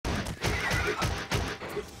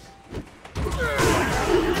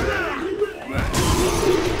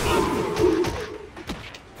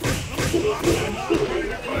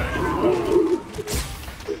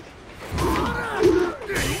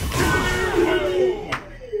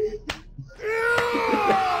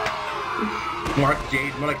Mark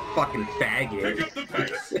Jade, more like fucking faggot.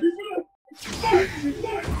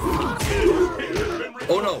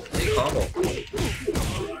 Oh no, big combo.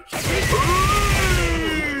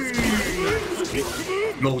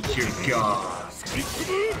 No, dear God.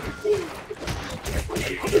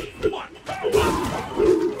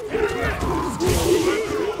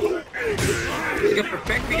 He's gonna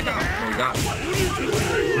perfect me now. Oh my God.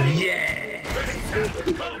 Yeah.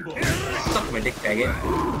 Suck my dick, faggot.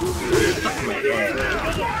 Suck my head.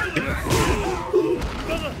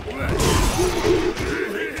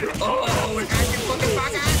 Oh, it's actually fucking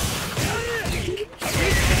bugger.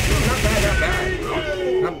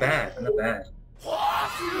 Not bad.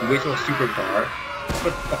 Wait till super dark.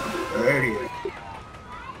 But fucking dirty.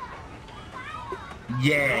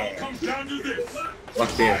 Yeah.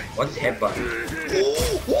 What's this? What's his headbutt?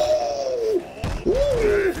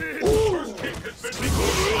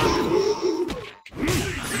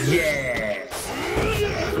 Yeah.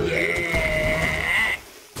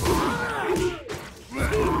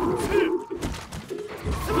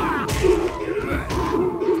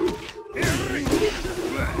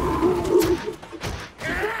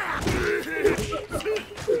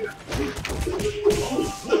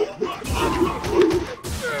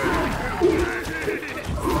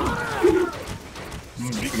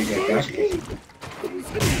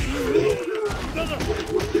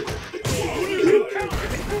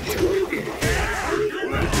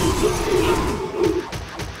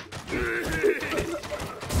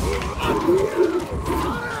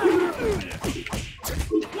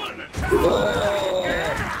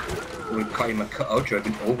 We call him a ultra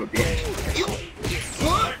and over bitch.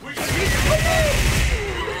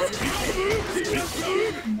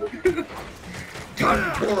 Time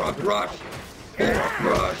for a rush.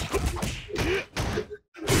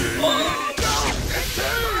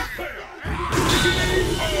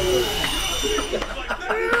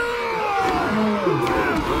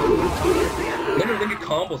 Look at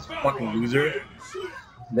combos, fucking loser.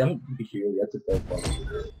 Them be here, that's a fair point.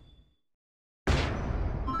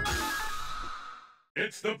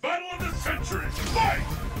 It's the battle of the century! Fight!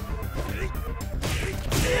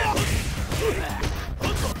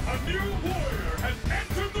 A new warrior has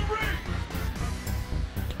entered the ring!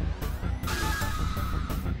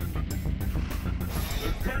 The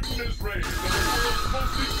curtain is raised on the world's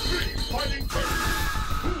most extreme fighting tournament.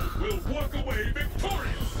 Who will walk away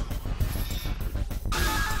victorious?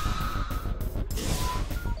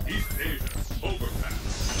 East Asia Overpass.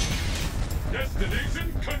 Destination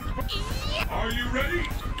confirmed. Are you ready?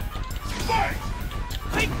 Fight!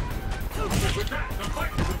 The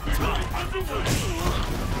fight is officially underway.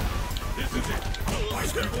 This is it. The fight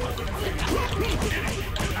is over.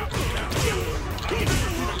 Anything can happen now.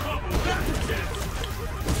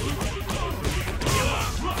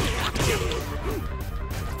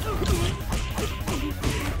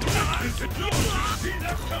 See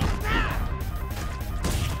that coming.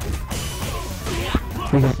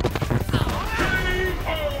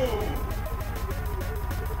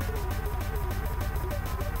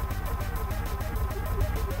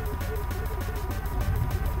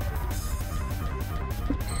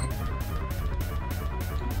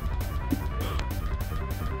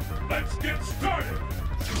 Let's get started!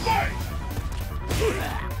 Fight!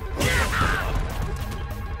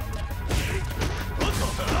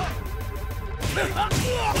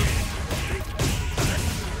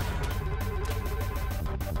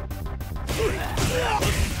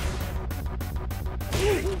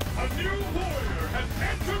 A new warrior has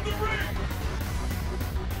entered the ring!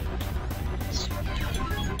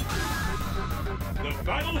 The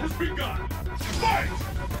battle has begun! Fight!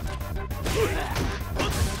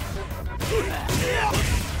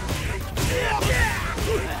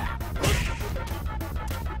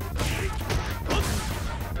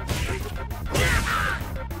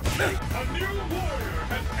 A new warrior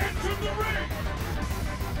has entered the ring!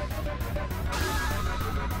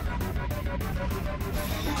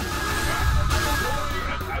 Glory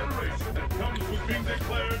and adoration that comes with being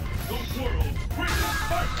declared the world's greatest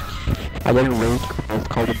fighter! I didn't lose, I was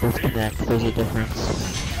called a disconnect, there's a difference.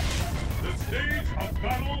 The stage of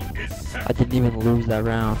battle is set! I didn't even lose that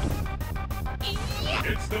round.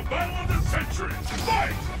 It's the battle of the century!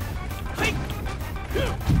 Fight!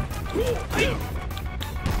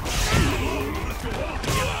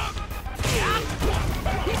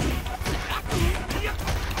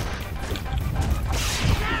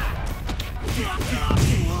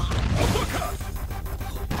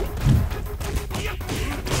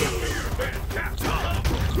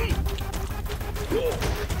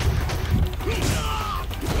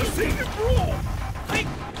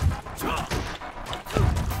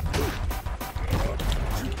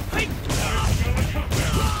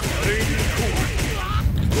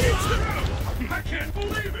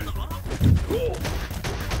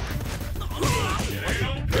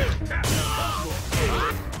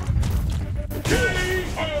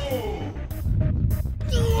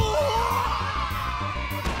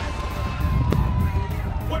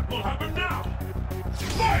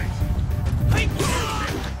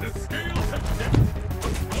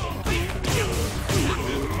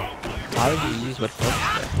 Why would you use what works there?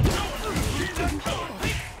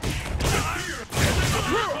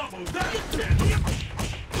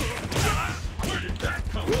 Where did that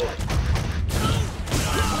come from?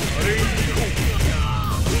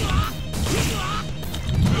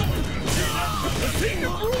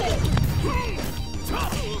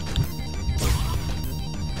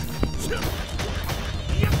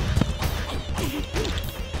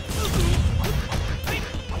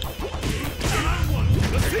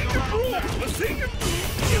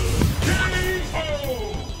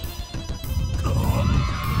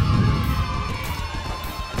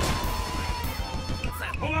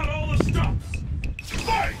 Pull out all the stops!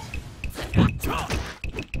 Fight!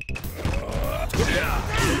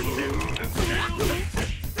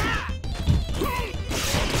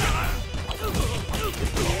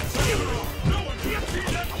 No one can see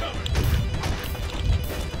that coming!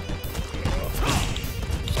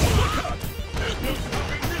 There's no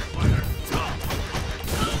stopping this fighter!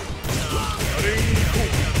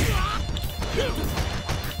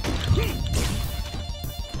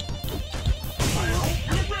 I hope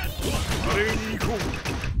you're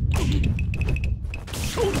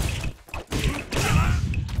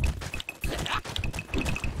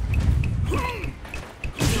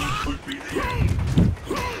could be the end!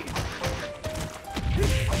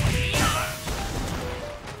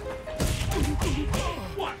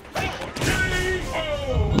 What?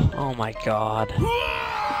 K.O. Oh my god.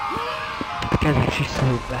 That guy's actually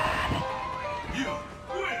so bad. You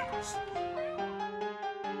wins!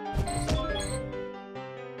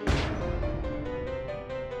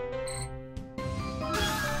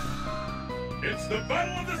 It's the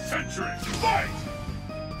battle of the century! Fight!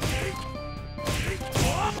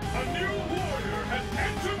 A new warrior has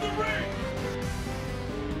entered the ring!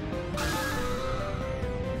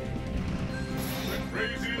 The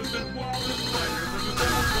craziest and wildest fighters have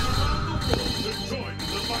assembled from around the world to join in the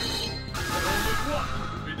fight. But only one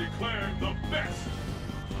will be declared the best.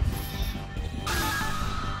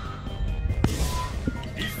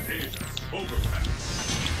 East Asia's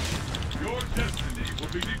overpass. Your destiny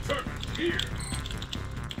will be determined here.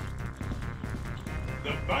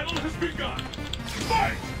 The battle has begun.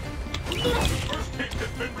 Fight! The first kick has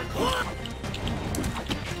been recorded.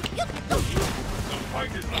 The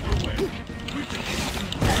fight is underway. We can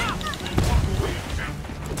walk away as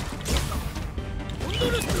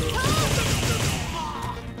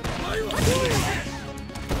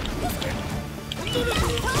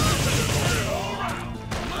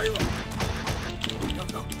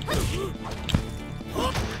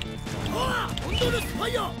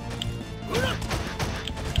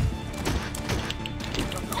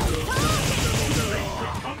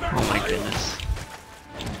Oh my goodness.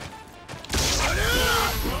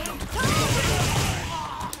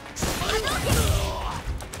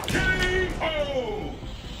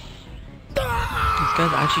 This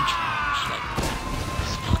guy's actually trash. Like,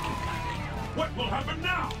 this fucking guy. What will happen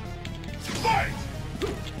now? Fight!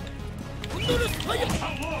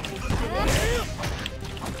 How long will this go on?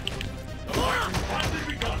 The fight has finally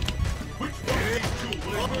begun. Which one of these two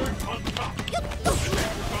will emerge on top? I think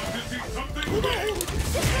we're about to see something big.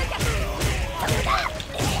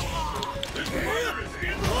 This fighter is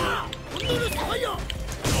in the ring.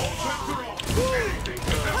 All bets are off. Anything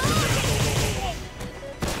can happen.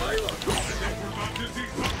 I think we're about to see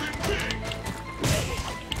something big.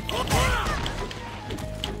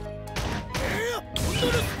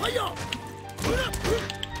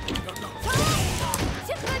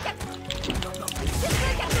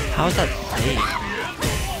 How is that safe?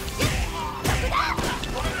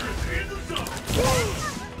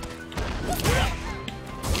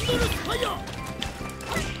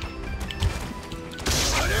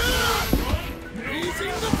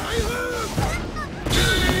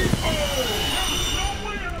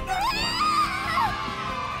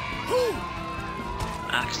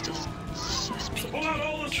 Axe does SP. Pull out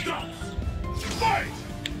all the stops! Fight!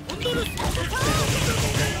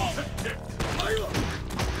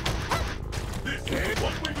 This is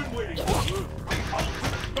what we've been waiting for! The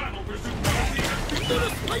ultimate battle for supremacy has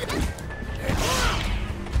begun!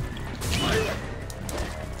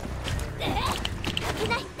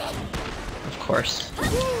 Of course. I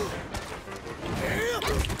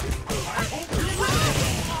hope you're ready!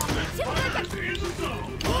 This fighter is in the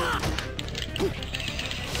zone!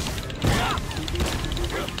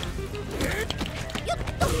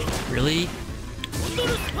 Really?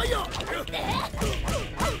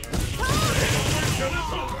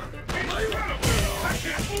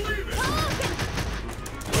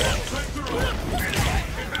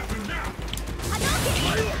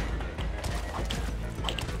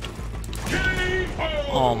 K.O.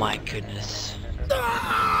 Oh my goodness.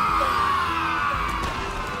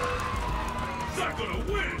 Sakura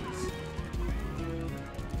wins!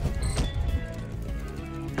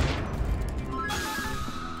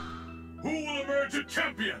 Who will emerge a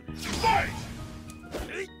champion? Fight!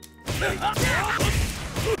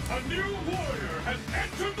 A new warrior has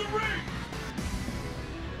entered the ring!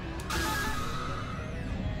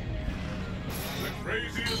 The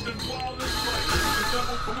craziest and wildest fighters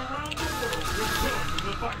assembled from around the world will join in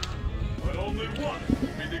the fight. But only one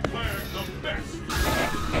will be declared the best.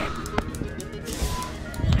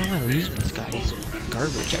 How am I losing this guy? He's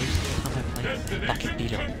garbage. Every single time I play him, I fucking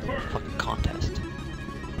beat him in the fucking contest.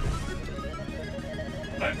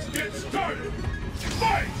 Let's get started!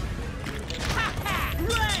 Fight!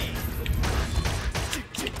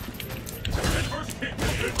 That first kick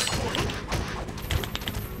has been recorded.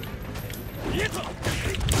 Incredible!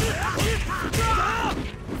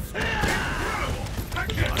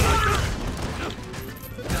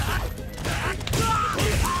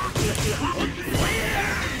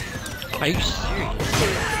 Are you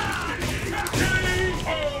serious?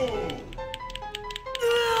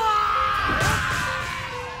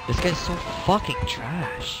 This guy's so fucking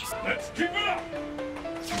trash. Let's keep it up!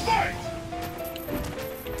 Fight!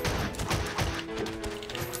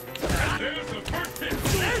 And there's the first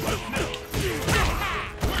hit!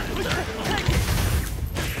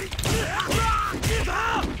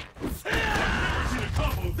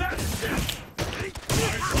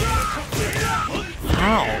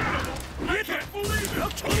 How? I can't believe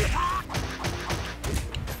it!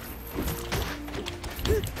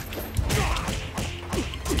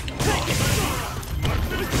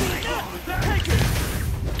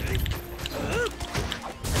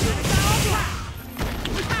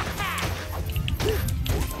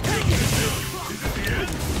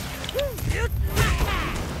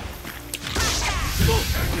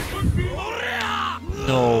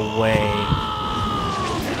 No way.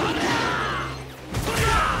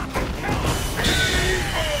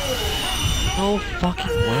 No fucking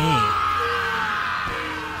way.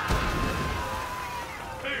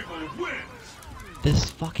 Abel wins! This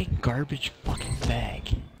fucking garbage fucking bag.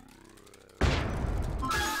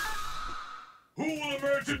 Who will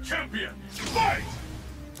emerge a champion? Fight!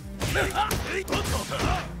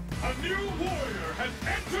 A new warrior has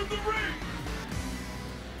entered the ring!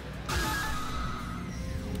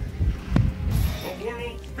 The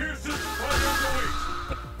world's fiercest fighter awaits!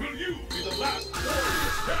 Will you be the last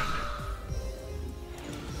warrior standing?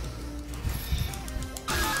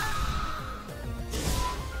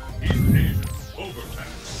 East Asia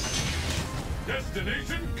overpass.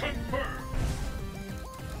 Destination confirmed.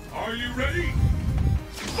 Are you ready?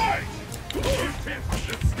 Fight! First hit,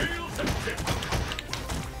 the scales have tipped.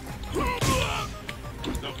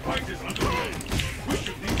 The fight is underway. Which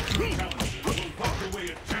of these two challengers will walk away a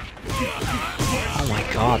champion? Oh my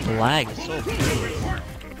god, the lag is so big.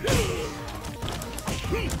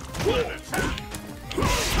 One attack!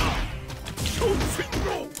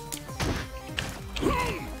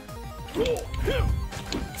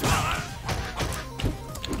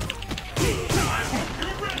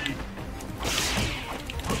 You're ready!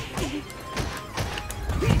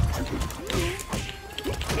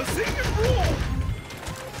 This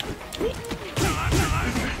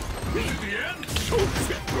is the end?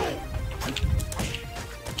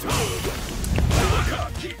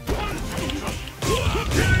 Keep punching!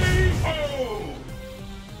 KO!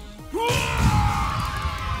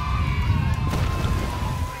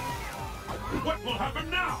 What will happen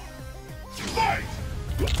now? Fight!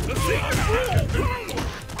 This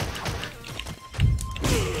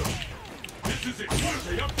is it.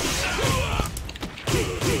 Stay up.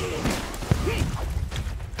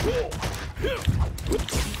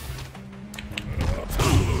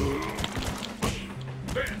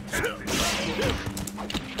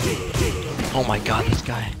 Oh my god, this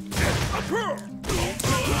guy.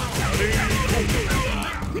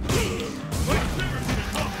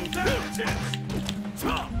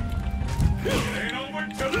 Ain't over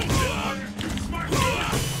till it's done. Too smart.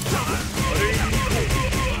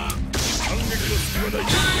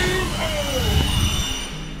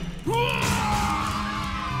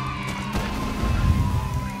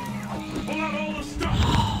 Pull out all the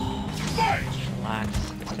stuff. Fight! Relax,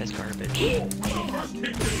 this guy's garbage. The first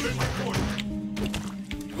hit has been recorded.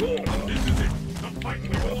 This is it. The fight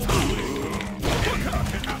will all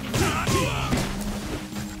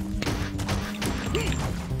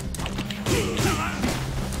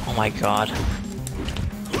Oh my god.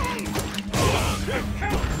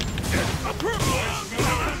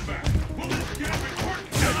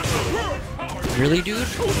 Really, dude?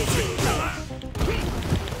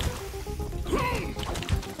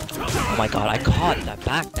 my god, I caught that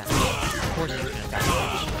back down. Of course he's gonna back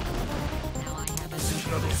dash.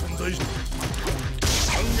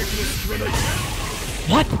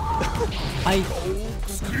 What? I...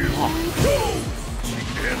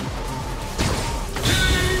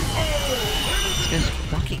 This guy's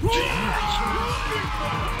fucking trash.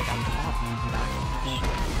 Like, I'm caught back dash.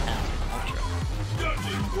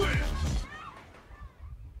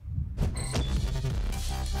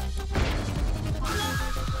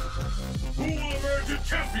 Who will emerge a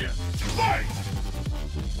champion? Fight!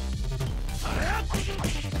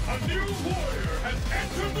 A new warrior has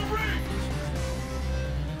entered the ring!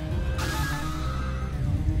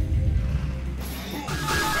 Who will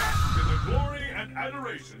bask in the glory and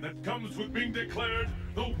adoration that comes with being declared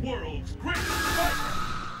the world's greatest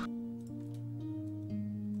fighter?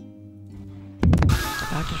 The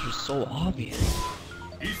back dash was so obvious.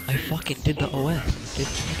 I fucking did the OS. It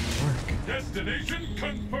didn't fucking work. Destination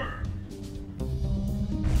confirmed.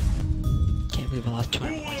 Can't believe I lost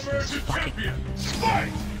 20 points to this fucking...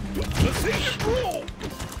 Fight!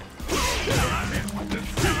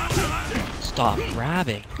 Stop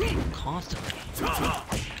grabbing constantly.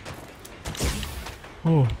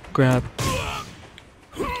 Oh, grab.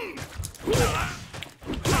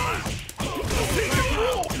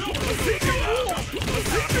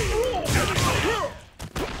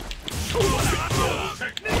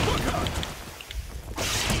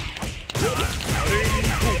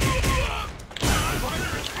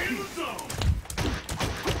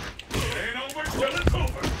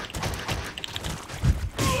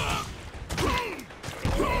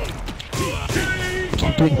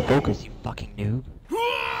 Keep doing focus, you fucking noob.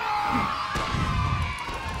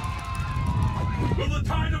 Will the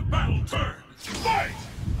tide of battle turn? Fight!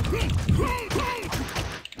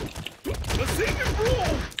 Let's see it roll!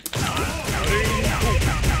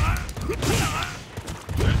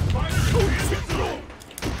 This fighter is in his zone!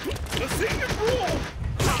 Let's see it roll!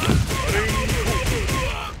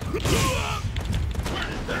 Where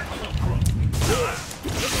did that come from?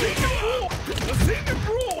 Let's see it roll! Let's see it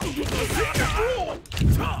roll! Let's see it roll!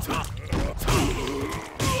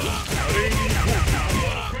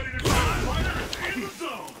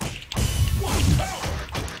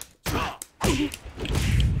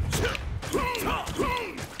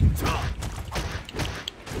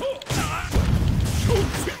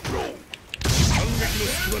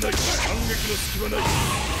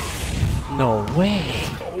 No way!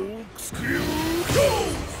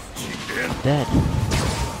 Dead.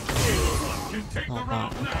 Oh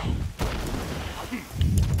god, okay.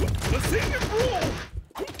 Let's see it roll!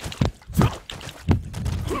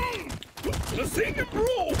 Let's see it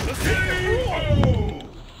roll! Let's see it roll!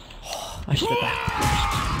 I should have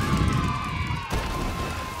backdashed.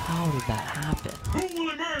 How did that happen? Who will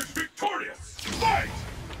emerge victorious? Fight!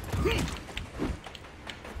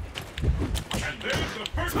 And there's the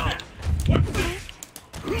first hit. What's this?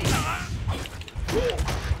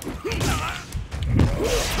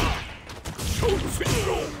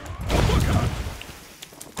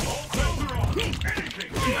 All bells are on.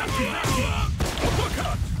 Anything can happen now.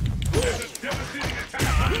 Uppercut! There's a devastating attack.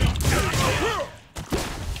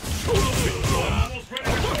 Almost ready to go on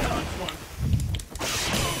this one.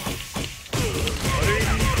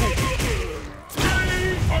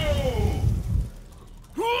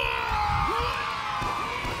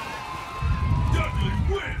 Dudley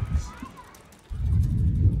wins!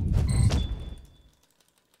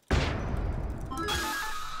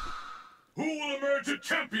 Who will emerge a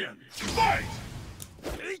champion? Fight!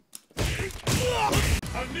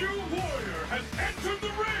 A new warrior has entered the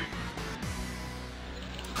ring!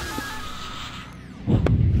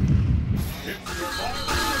 It's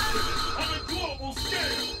survival on a global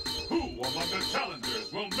scale! Who among the challengers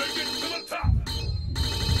will make it to the top?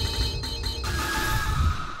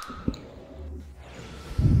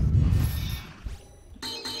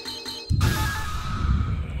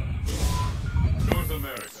 North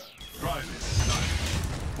America, Driving Night.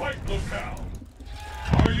 Fight locale.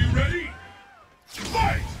 Are you ready?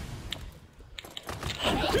 Fight!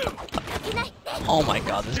 Oh my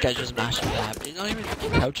god, this guy's just mashing that. He's not even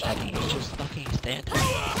couch attacking, he's just fucking standing.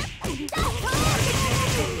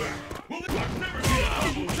 Well, I've never seen a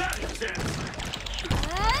combo that intense!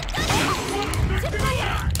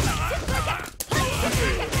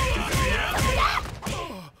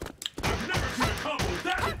 I've never seen a combo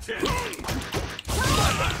that intense!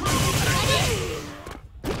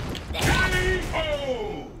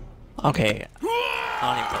 Okay. I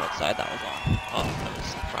don't even know what side that was on. Oh, that was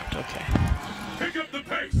in front, okay. Pick up the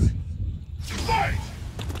pace! Fight!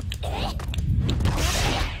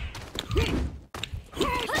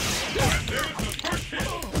 And there's the first hit!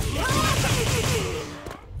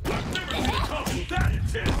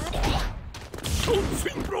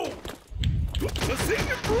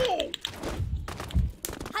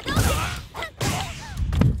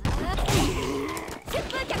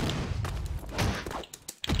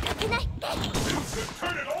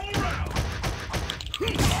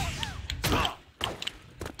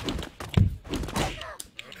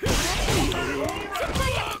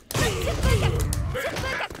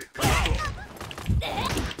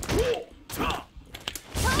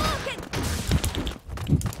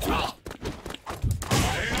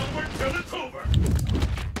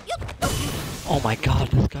 Oh my god,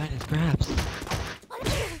 this guy just grabs.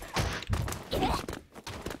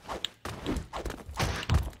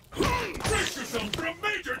 Brace yourself for a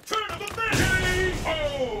major turn of events!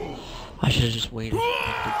 KO! I should have just waited and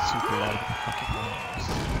did super out of the fucking rounds.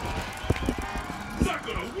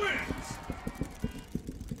 Sakura wins!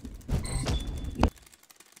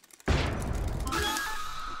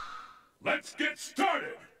 Let's get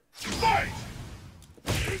started! Fight!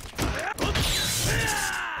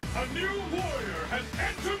 A new warrior has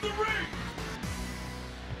entered the ring!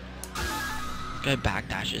 This guy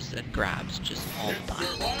backdashes and grabs just all the It's time.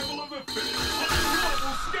 survival of the fittest on a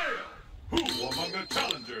global scale! Who among the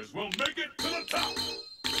challengers will make it to the top?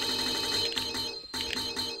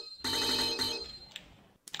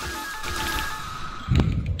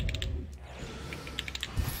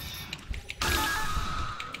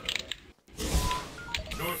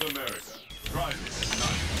 North America, driving at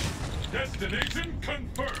night. Destination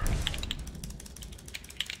confirmed.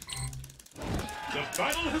 The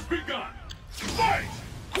battle has begun. Fight!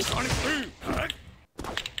 Sonic Boom!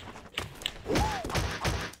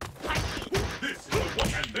 This is the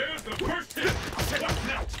one, and there's the first hit. What's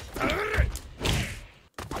next?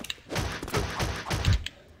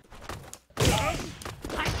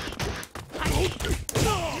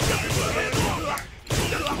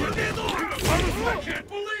 I can't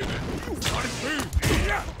believe it! Sonic Boom!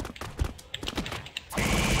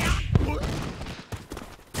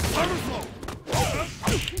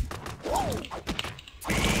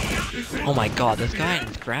 Oh my god, this guy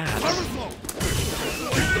just grabs.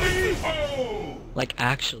 Like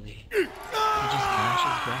actually. He just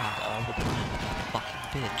mashes grab all the time. Fucking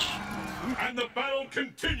bitch. And the battle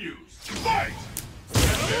continues. Fight! And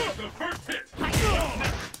there's the first hit. What's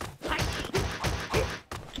next?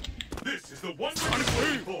 This is the one we're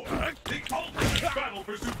waiting for. The ultimate battle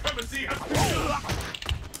for supremacy has begun.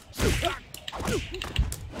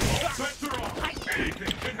 All bets are off.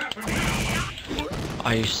 Anything can happen now.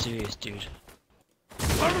 Are you serious, dude?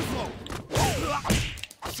 I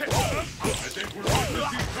think we're about to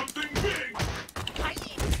see something big.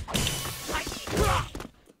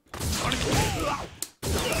 Sonic Boom!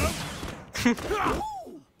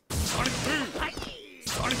 Sonic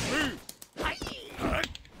Boom!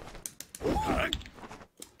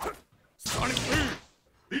 Sonic Boom!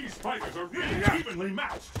 These fighters are really evenly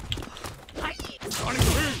matched. Sonic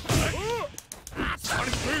Boom!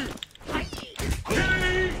 Sonic Boom!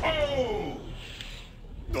 KO!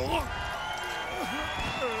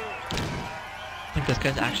 Like this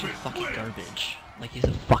guy's actually fucking garbage. Like he's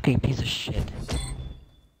a fucking piece of shit.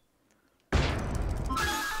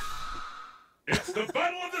 It's the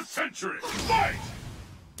battle of the century! Fight!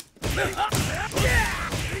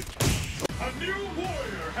 A new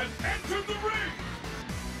warrior has entered the ring!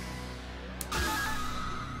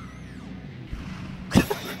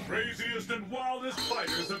 The craziest and wildest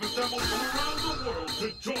fighters have assembled from around the world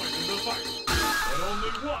to join in the fight. But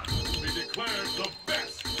only one will be declared the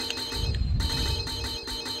best.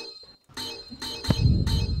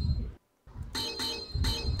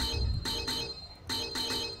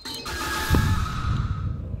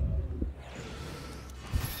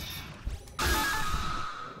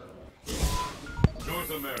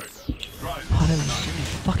 North America, drive. Why are there so many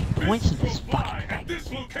fucking points in this Fly fucking at thing? this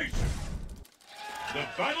location. The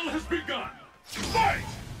battle has begun. Fight!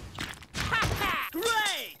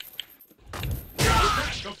 Great!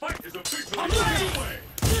 The fight is officially underway.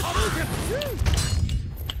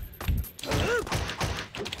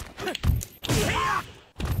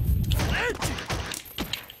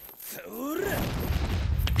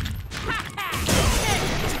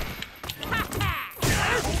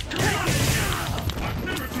 I've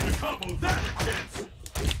never seen a combo that intense.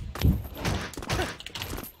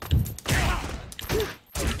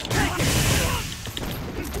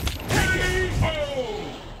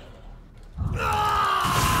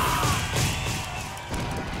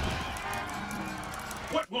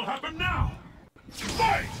 What will happen now?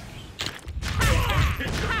 Fight!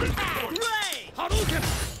 Great!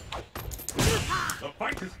 The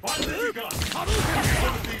fight has finally begun. One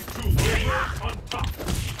of these two will emerge on top.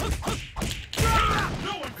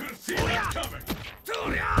 No one could have seen that coming.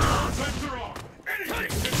 Bets are on. Anything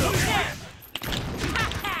can happen.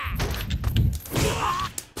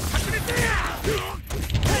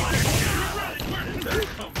 Where did that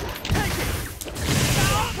come from?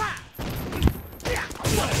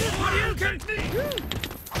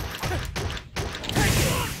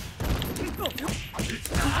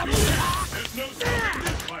 There's no stopping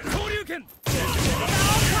this fighter.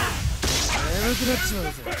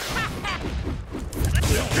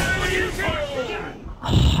 KO!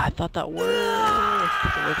 Oh, I thought that worked.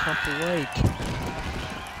 It works off the light.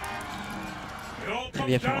 It all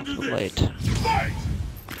Maybe I comes down went to off the this. light. Fight!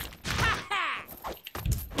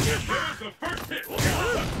 There's the first hit. What's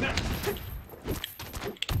next?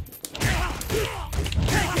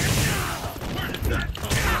 Where did that come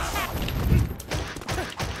from?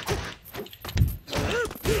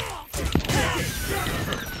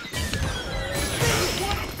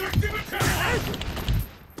 One effective attack!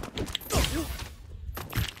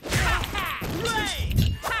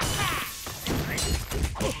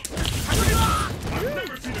 I've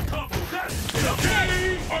never seen a combo that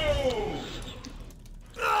KO!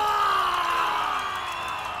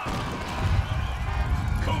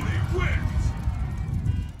 Cody wins!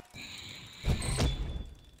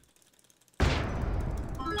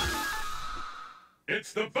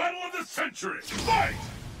 It's the battle of the century! Fight!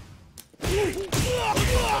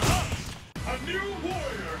 A new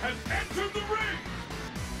warrior has entered the ring!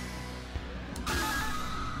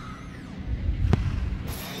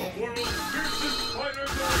 The world's fiercest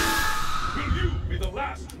fighters are... Will you be the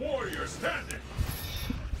last warrior standing?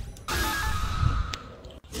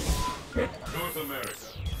 North America,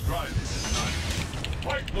 try this tonight.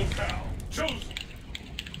 Fight locale, chosen.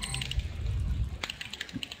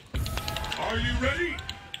 Are you ready?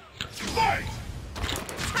 Fight!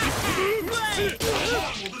 How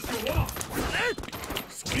long will this go on?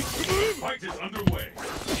 Fight is underway.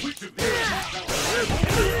 Which of these are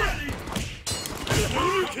you ready?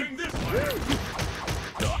 Stopping this one.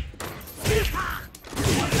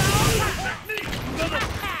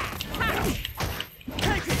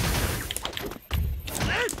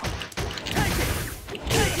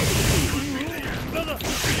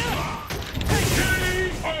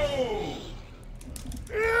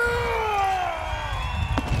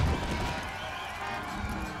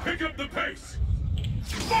 Pick up the pace!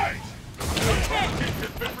 Fight! The kick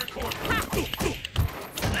has been recorded!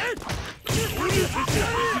 This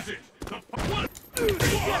is it! The one!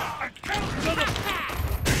 A counter!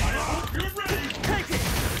 I hope you're ready!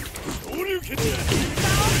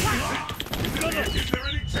 Is there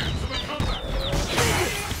any chance of a comeback?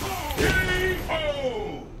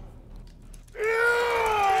 KO!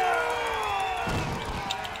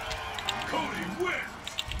 Cody wins!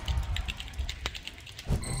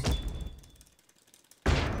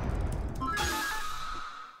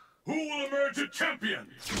 Who will emerge a champion?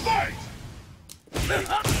 Fight! A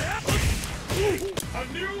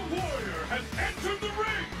new warrior has entered the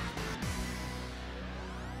ring!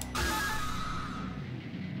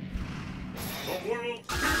 The world's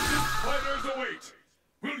fiercest fighters await!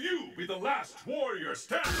 Will you be the last warrior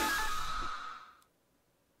standing?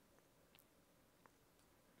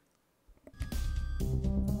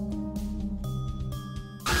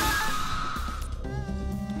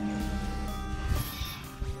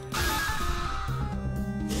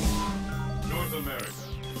 North America,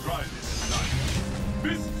 try this tonight.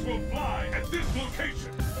 Fists will fly at this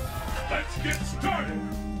location. Let's get started.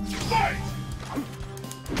 Fight!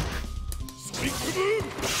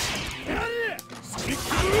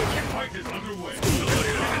 Fight is underway. The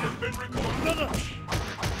fight has been recorded.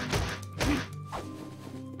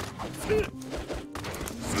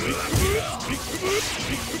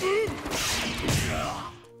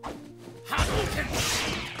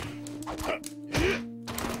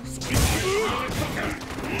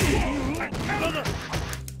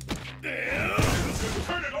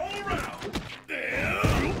 Turn it all around.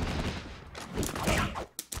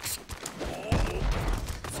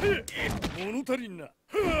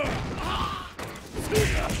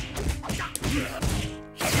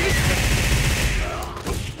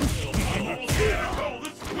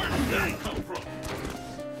 Where did that come from?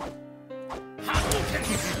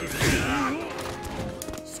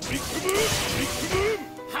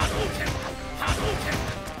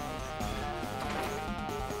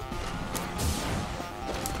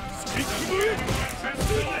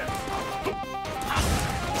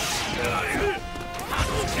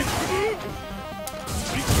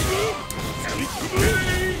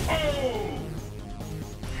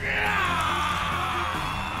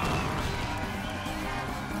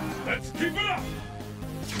 Let's keep it up!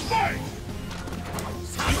 Fight!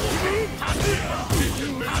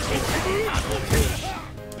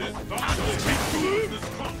 This bout will be the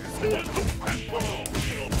strongest once and for all.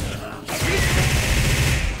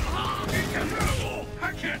 Incredible! I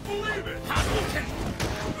can't believe it!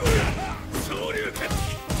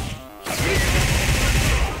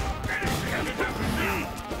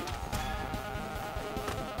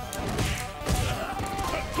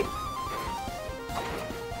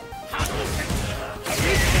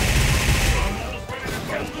 Almost ready to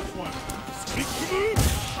kill this one!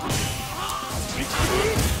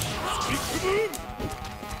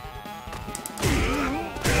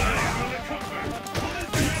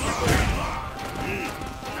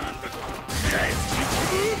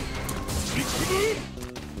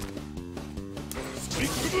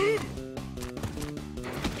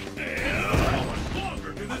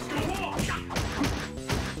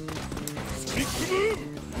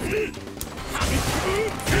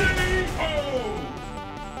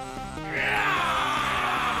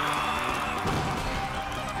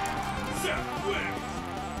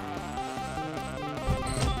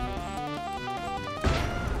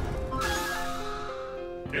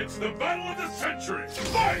 It's the battle of the century!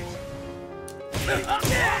 Fight! A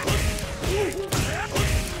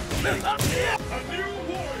new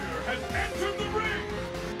warrior has entered the ring!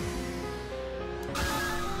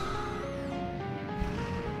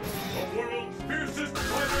 The world's fiercest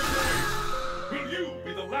fighter race! Will you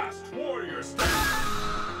be the last warrior standing?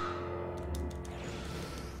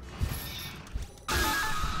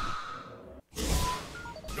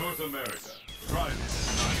 North America, try this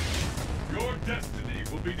tonight. Your destiny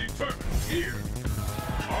will be determined here.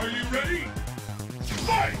 Are you ready?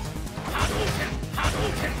 Fight! Hadouken!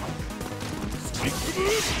 Hadouken!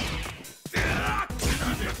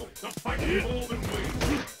 The fight is all in wait.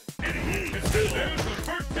 Anyone can say there's the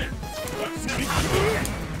first hit. Let's see.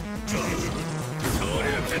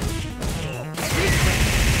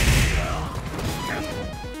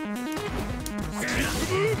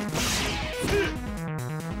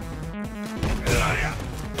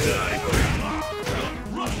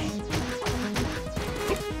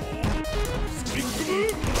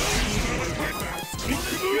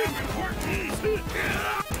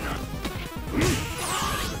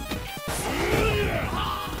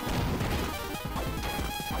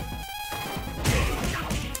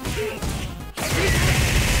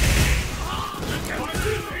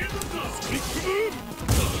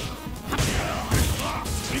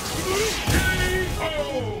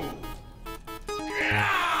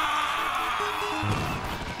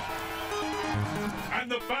 And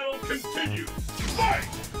the battle continues. Fight!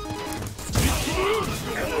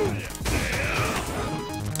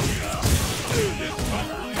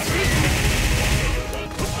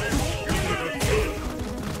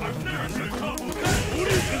 I've never seen a combo that.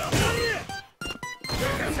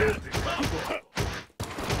 Fantastic combo.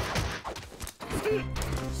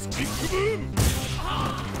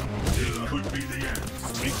 This could be the end.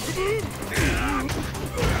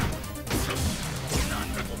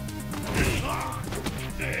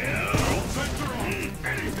 Center on.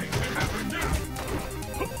 Anything can happen now.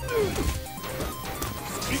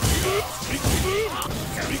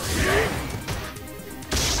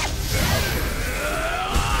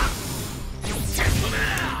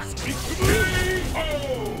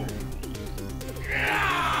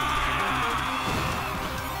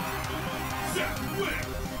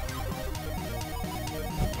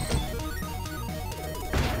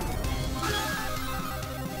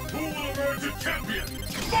 Who will emerge a champion?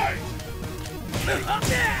 Fight!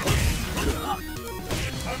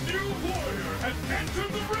 A new warrior has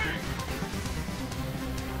entered the ring!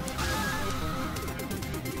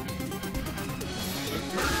 The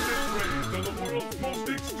tournament raised are the world's most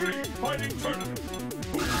extreme fighting tournament.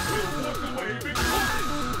 Who will walk away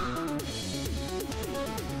victorious?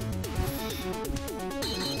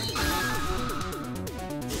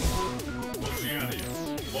 Oceania,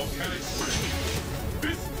 volcanic spring.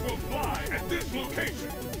 Fists will fly at this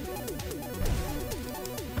location.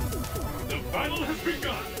 The battle has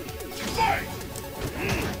begun. Fight!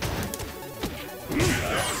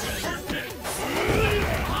 There's the first hit.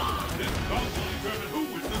 This bout will determine who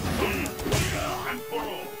is the stronger and for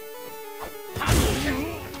all. Hadouken!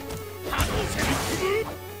 Hadouken!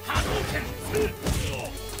 Hadouken! Hadouken!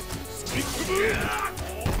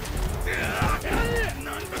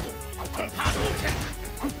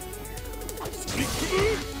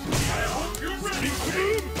 I hope you're ready!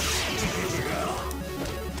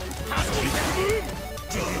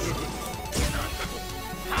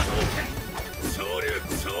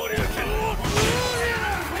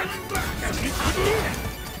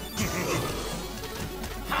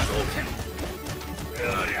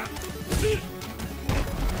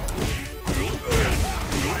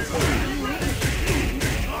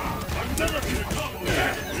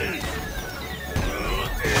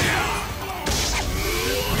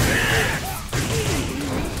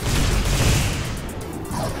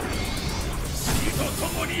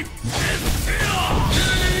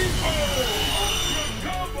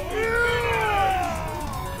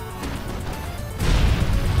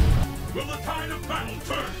 Will the tide of battle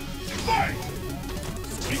turn? Fight!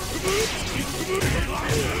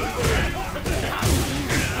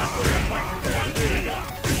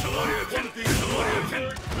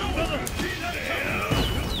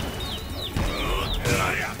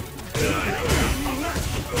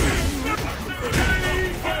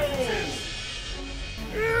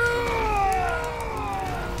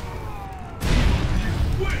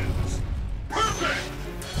 Wins! Perfect!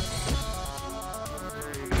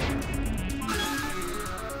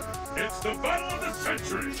 It's the battle of the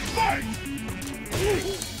century! Fight!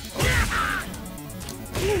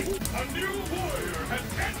 A new warrior has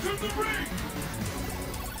entered the ring!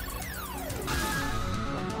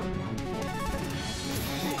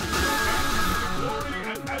 Who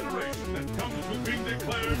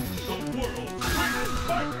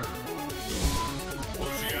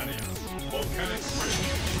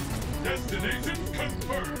Destination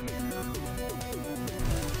confirmed.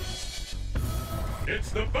 It's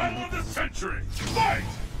the battle of the century. Fight!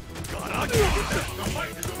 The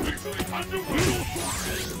fight is officially underway.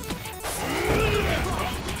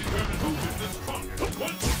 Time to determine who is the strongest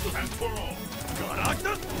once and for all.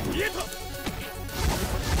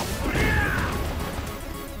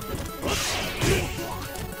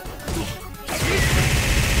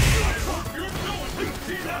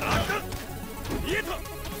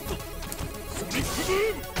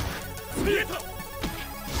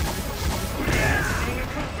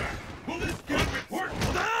 Will this gimmick work?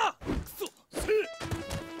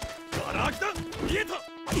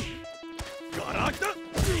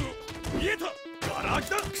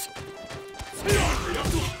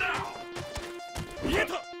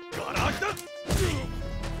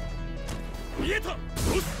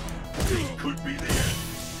 This could be the end.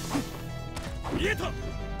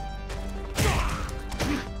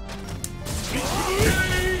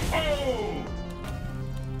 K.O.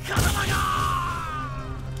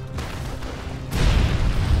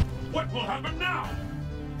 What will happen now?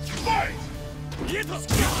 Fight!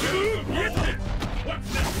 What's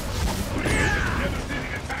next?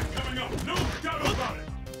 Devastating attack coming up, no doubt about it!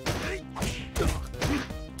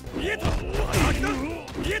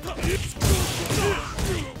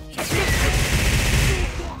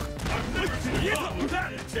 I've never seen a combo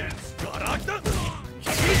that intense!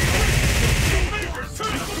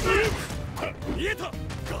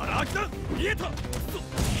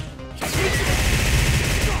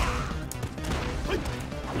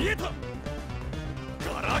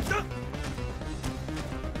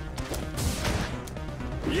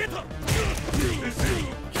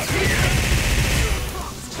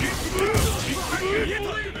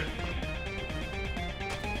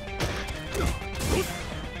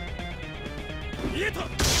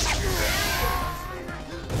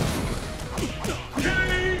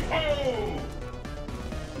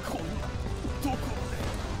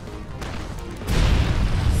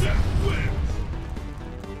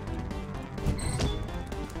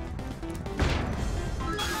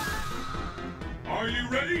 Are you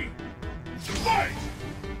ready? Fight!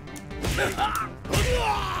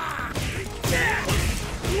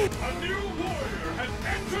 A new warrior has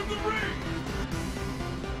entered the ring!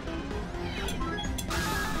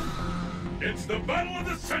 It's the battle of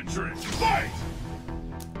the century! Fight!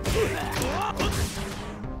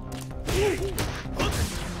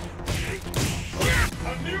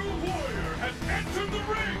 A new warrior has entered the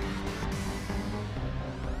ring!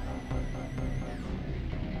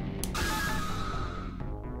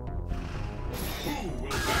 Who will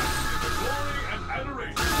bask in the glory and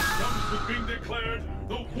adoration that comes with being declared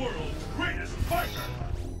the world's greatest fighter?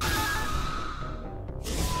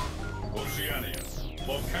 Oceania,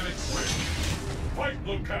 Volcanic Ridge, fight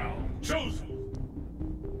locale chosen.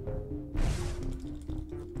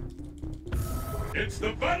 It's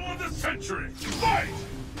the battle of the century. Fight!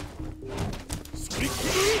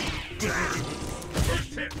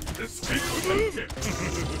 First hit, the steel and tip.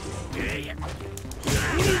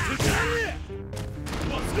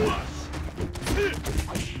 Plus.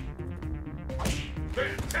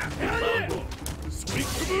 Fantastic combo.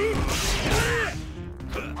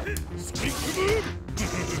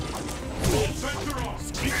 Full center off.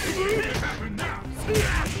 It happened now.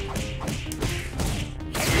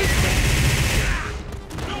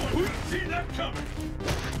 No one could see that coming.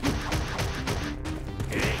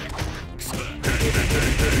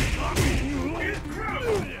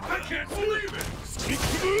 Incredible! I can't believe it!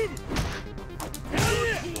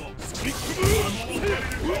 I'm almost ready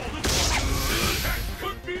to roll this one. This attack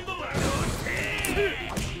could be the last.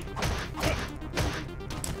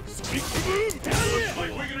 Looks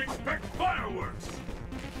like we can expect fireworks.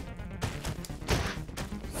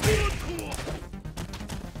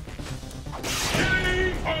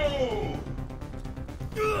 K.O.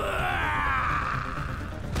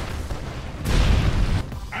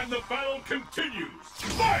 And the battle continues.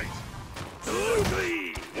 Fight!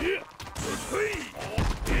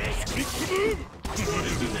 What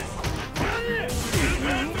is it?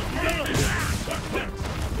 And the finish. What's next?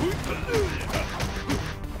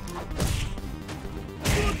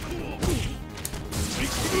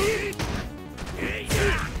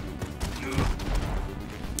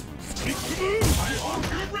 I hope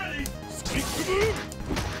you're ready.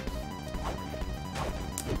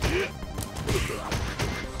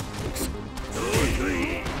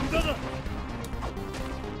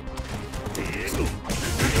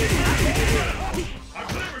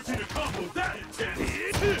 I've never seen a combo that intense.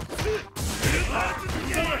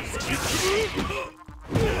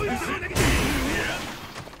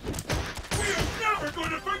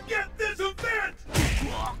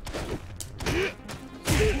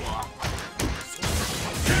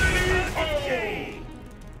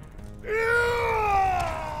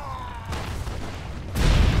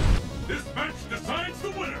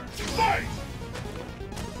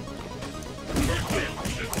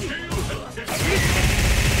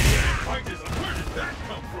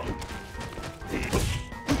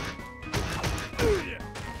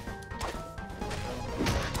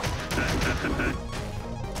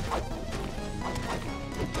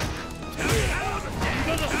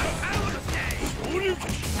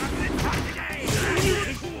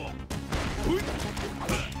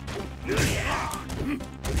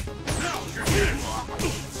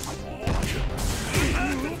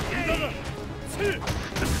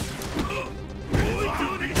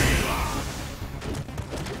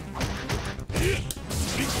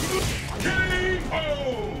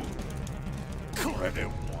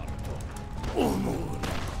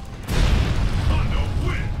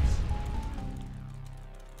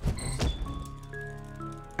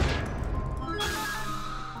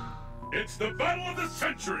 It's the battle of the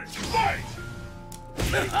century! Fight!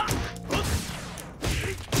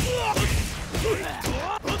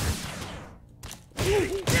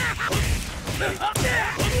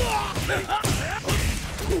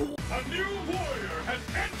 A new warrior has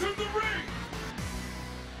entered the ring!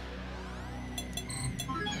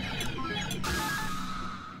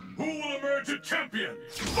 Who will emerge a champion?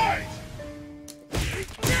 Fight!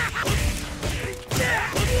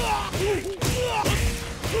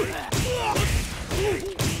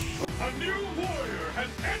 A new warrior has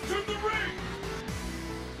entered the ring!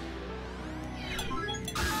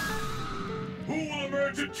 Who will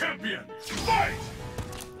emerge a champion? Fight!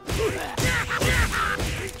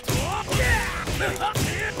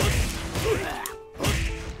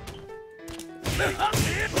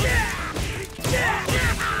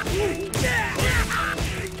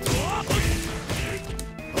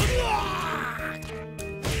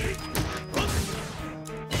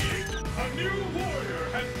 A new warrior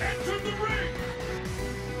has entered the ring!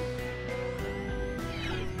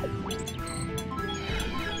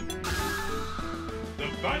 The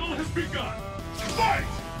battle has begun! Fight!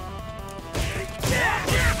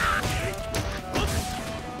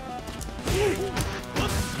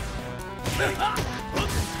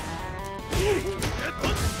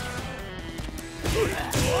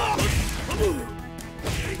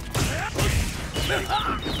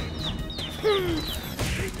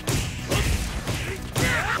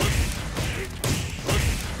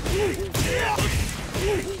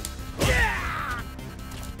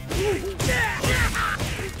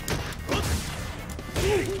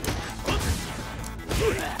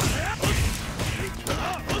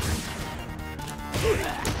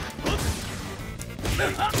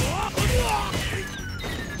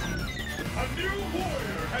 A new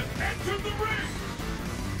warrior has entered the ring!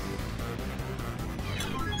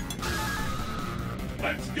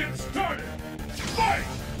 Let's get started! Fight!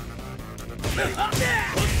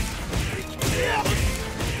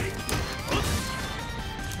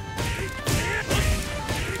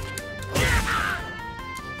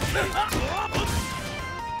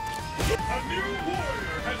 A new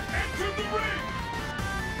warrior has entered the ring!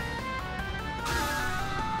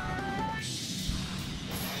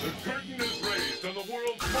 The curtain is raised on the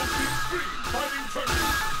world's most extreme fighting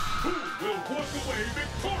tournament. Who will walk away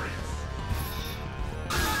victorious?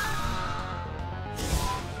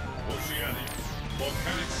 Oceanic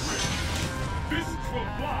volcanic ridge. Fists will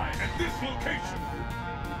fly at this location.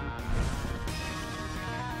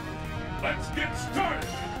 Let's get started.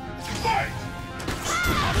 Fight!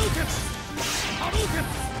 Hadouken! Hadouken!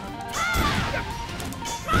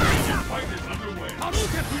 The fight is underway.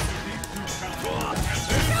 Hadouken! These two counters, and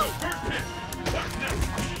there's the first hit. What's next?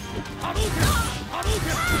 Hadouken!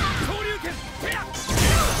 Hadouken! Shoryuken!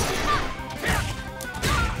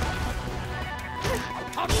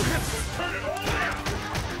 Hadouken! Turn it all around!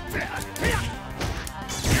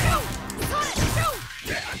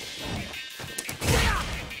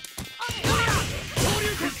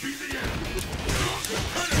 Could be the end.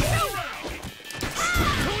 Turn it all around!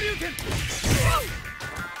 Shoryuken!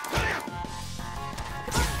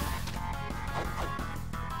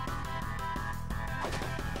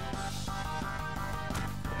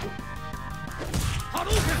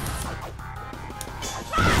 Hadouken!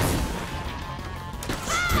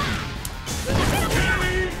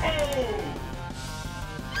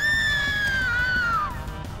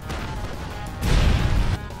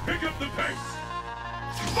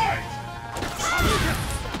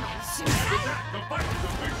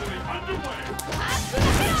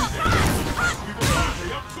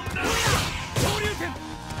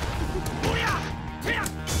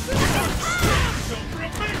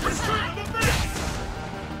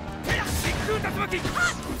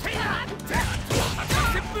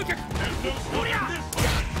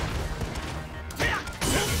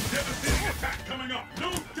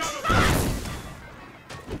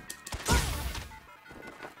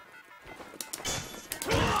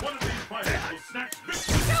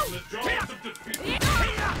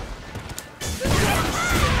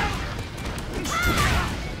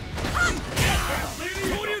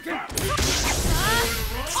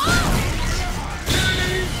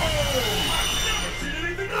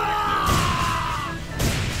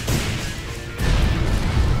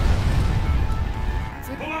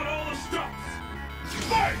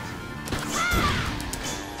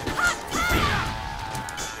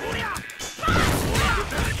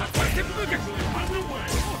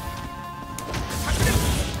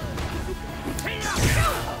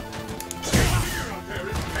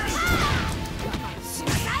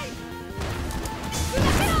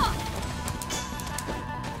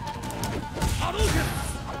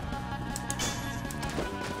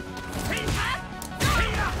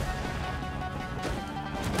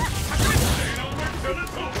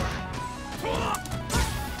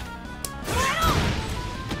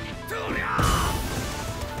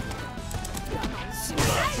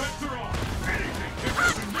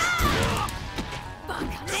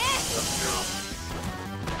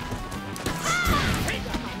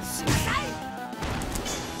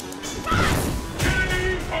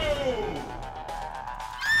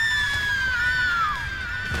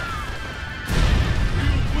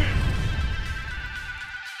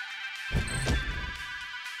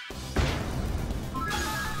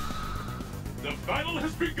 battle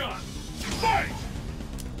has begun. Fight!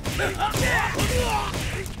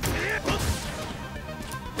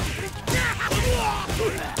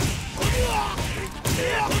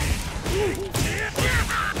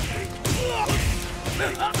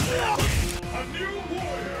 A new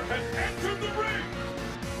warrior has entered the ring!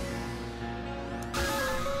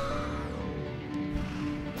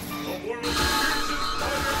 The world's fiercest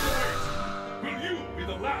fighter awaits! Will you be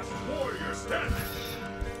the last warrior standing?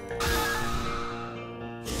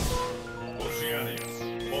 Oceanius,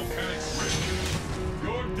 Volcanic Rift,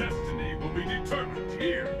 your destiny will be determined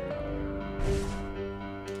here!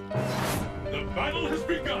 The battle has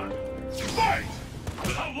begun! Fight!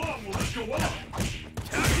 How long will this go on?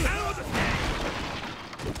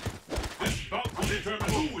 This bout will determine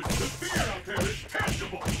who is the fear out there is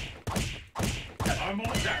tangible! I'm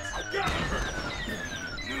on deck! Gather her!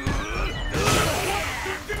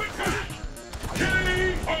 Effective attack!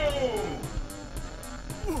 K.O.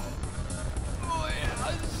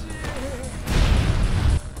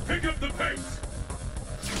 Pick up the pace!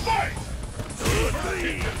 Fight!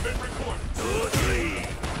 It has been recorded!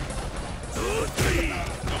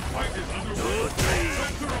 The fight is underway!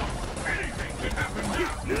 Center off! Anything can happen now!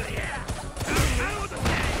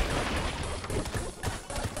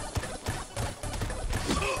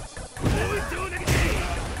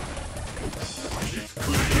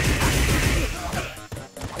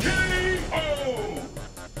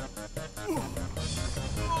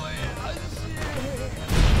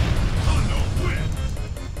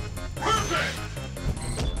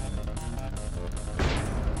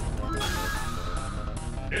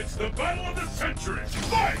 It's the battle of the century!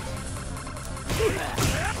 Fight!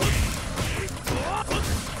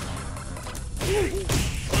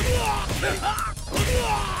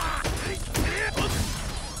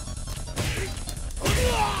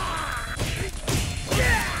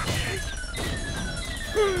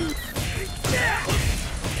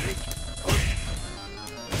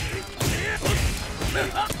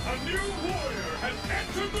 A new warrior has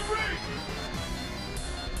entered the ring!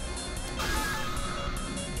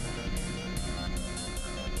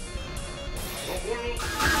 The world's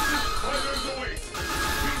fiercest fighters await!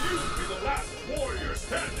 Will you be the last warrior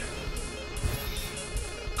standing?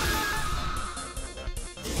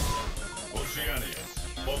 Oceanius,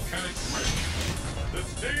 Volcanic Rift. The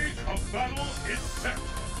stage of battle is set.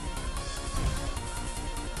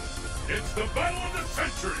 It's the battle of the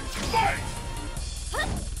century! Fight!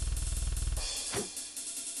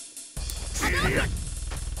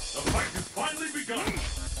 The fight has finally begun!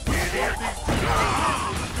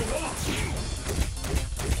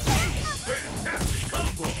 Fantastic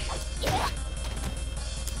combo!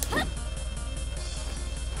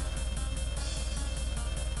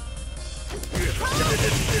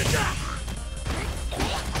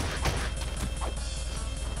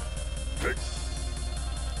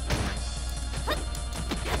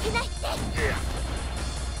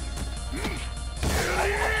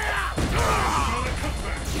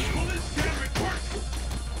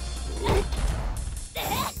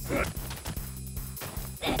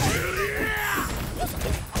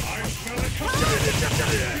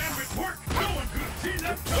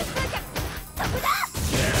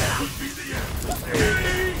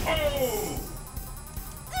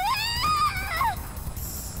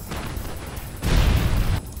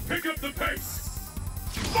 Pick up the pace!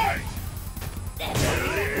 Fight!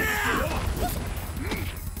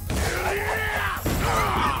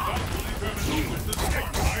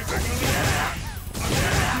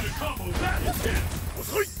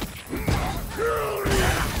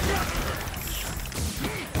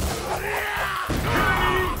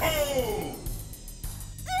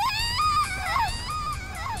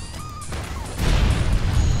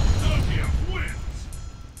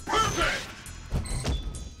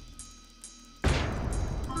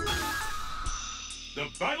 The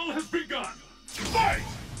battle has begun! Fight!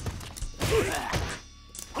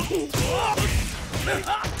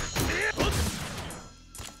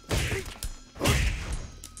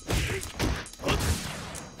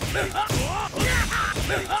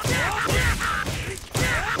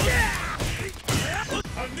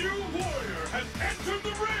 A new warrior has entered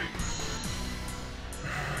the ring!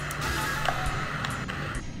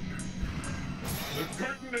 The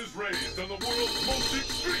curtain is raised on the world's most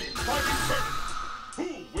extreme fighting tournament! Who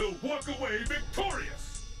will walk away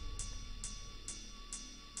victorious?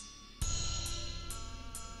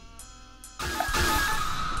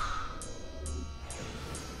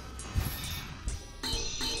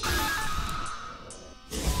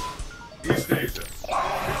 East Asia,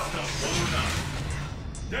 Pista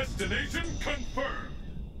 09. Destination confirmed.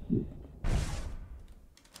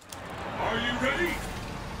 Are you ready?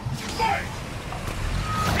 Fight!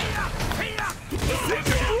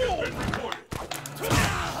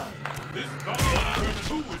 This battle determines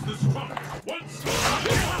who is the strongest. Once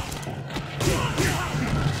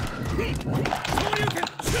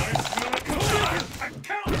I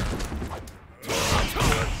count!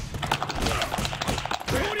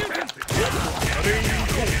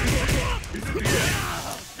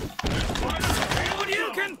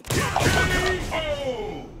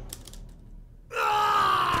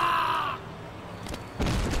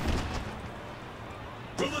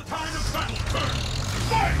 Will the tide of battle turn?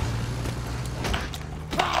 Fight!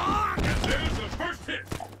 And there's the first hit.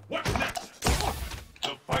 What's next?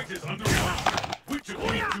 The fight is underway. Which of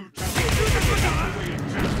these two champions will walk away in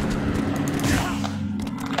champion?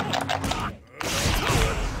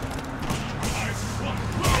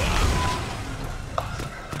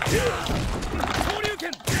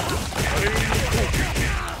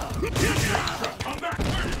 Come back!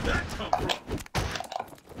 Where did that come from?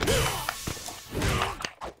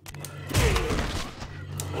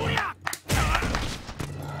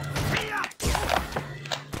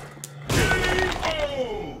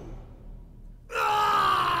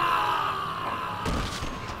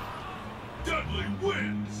 Dudley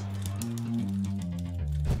wins!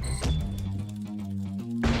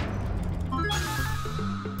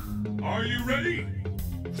 Are you ready?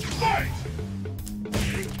 Fight!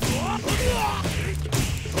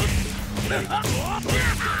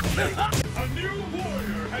 A new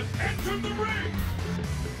warrior has entered the ring!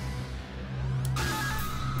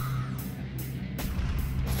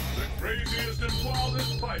 The craziest and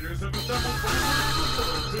wildest fighters have assembled from around the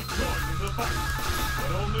world to join in the fight.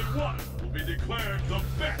 But only one will be declared the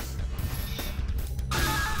best.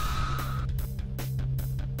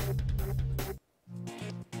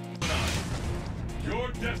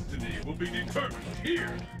 Your destiny will be determined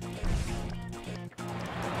here.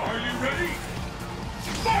 Are you ready?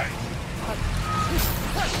 Fight!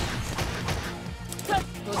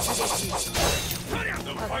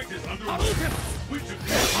 The fight is underway. Which of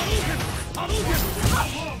these? How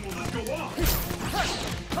long will this go on?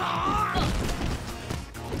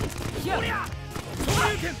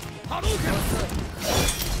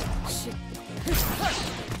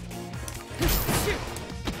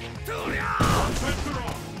 Sensor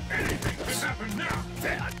on! Anything can happen now!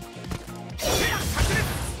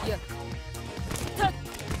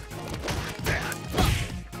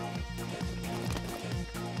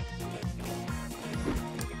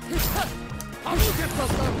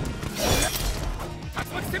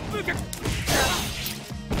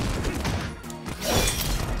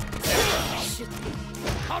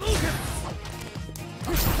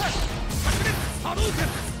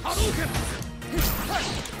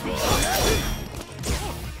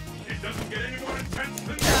 It doesn't get any more intense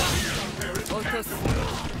than here out there. It's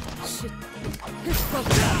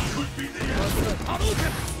could be the end.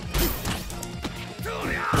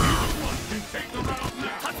 Either one can take the round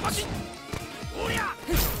now.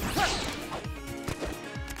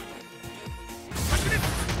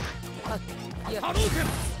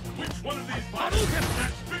 Which one of these fighters can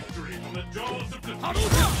snatch victory from the jaws of defeat?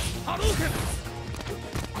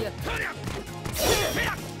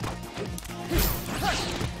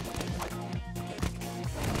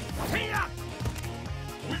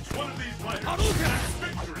 Which one of these fighters can snatch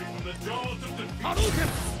victory from the jaws of defeat?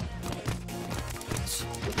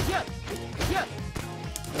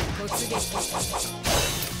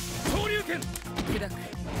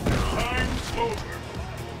 Time's over.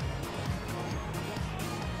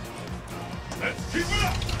 Let's keep it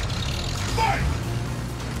up! Fight!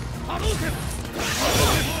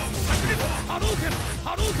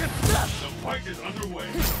 The fight is underway.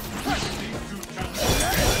 Which of these two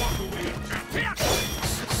challengers walk away a champion?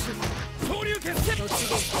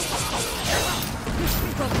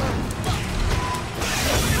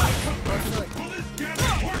 Will this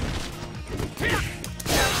gambit work?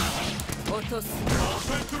 All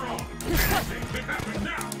bets are on. Anything can happen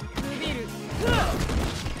now.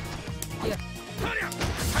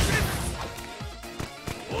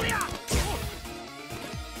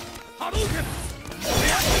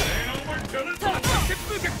 Ain't over till it's over.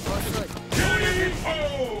 K.O.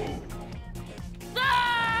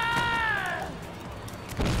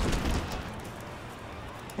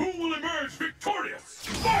 Who will emerge victorious?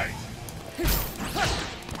 Fight!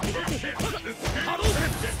 First hit. The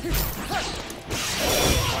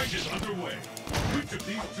fight is underway. Which of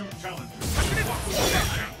these two challengers will walk away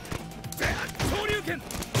champion?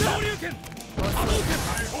 I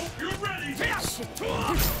hope you're ready!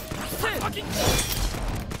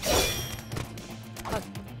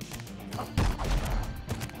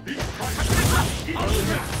 These fighters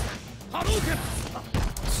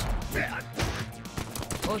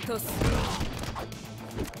落とす。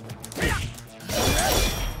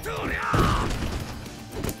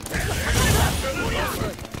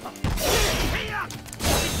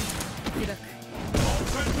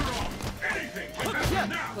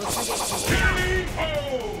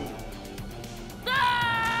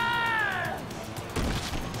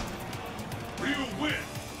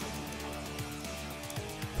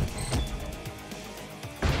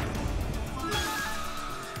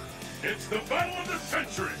It's the battle of the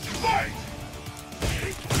century! Fight!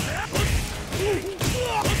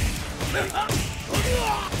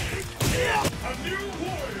 A new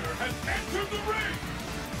warrior has entered the ring!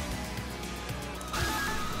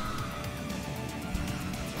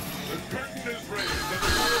 The curtain is raised on the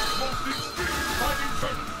world's most extreme fighting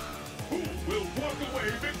tournament. Who will walk away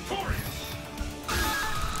victorious?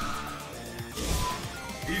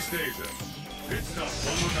 East Asia, it's not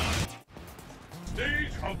 109.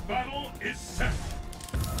 Stage of battle is set.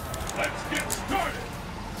 Let's get started.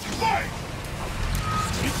 Fight!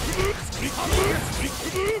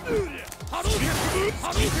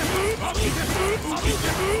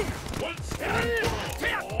 Once and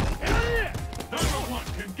for all, number one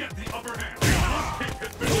can get the upper hand. Take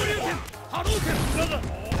advantage.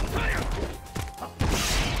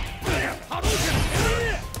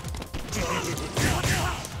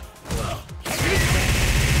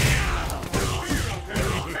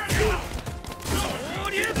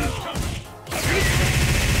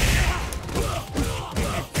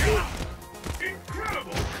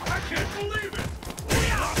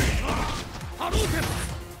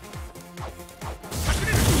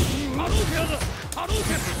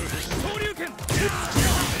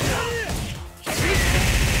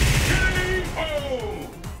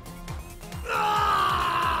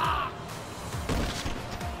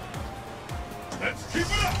 Let's keep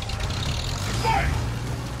it up! Fight!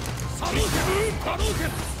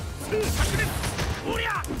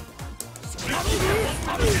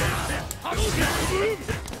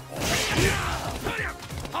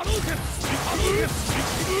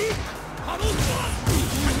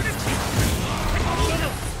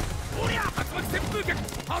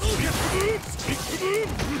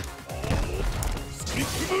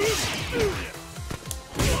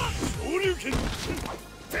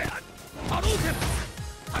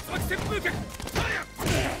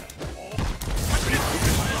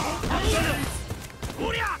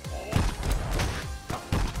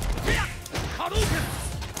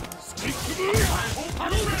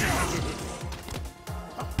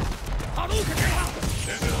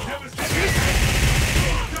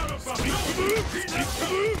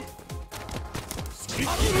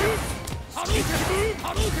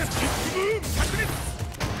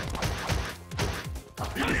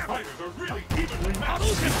 These fighters are really evenly matched.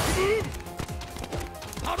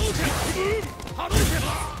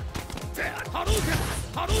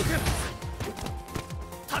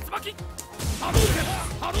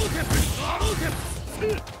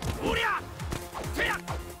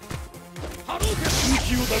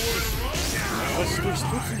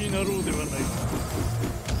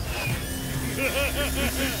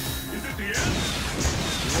 Is it the end?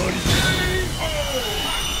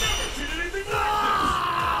 I've never seen anything like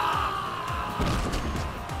this!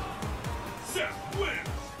 Seth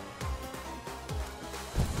wins!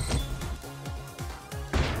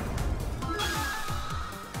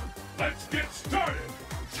 Let's get started!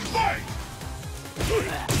 Fight!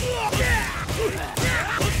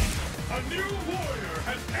 A new warrior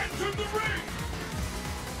has entered the ring!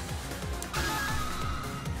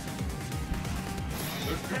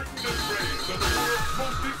 The curtain is raised on the world's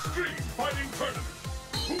most extreme fighting tournament.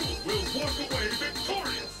 Who will walk away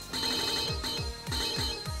victorious?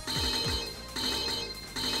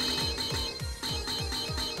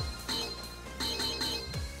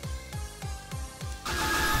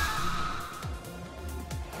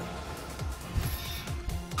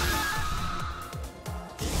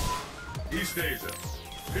 East Asia,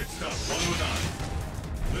 pit stop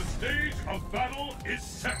 109. The stage of battle is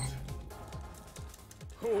set.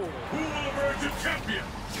 Who will emerge a champion?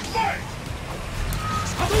 Fight!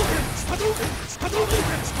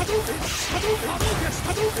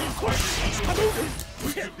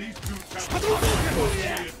 Which of these two champions will be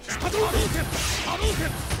a champion?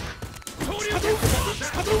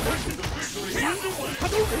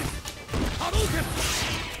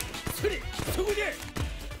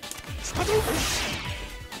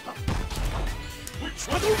 Which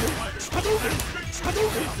one of the fighters has victory in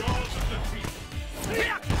the jaws of the team?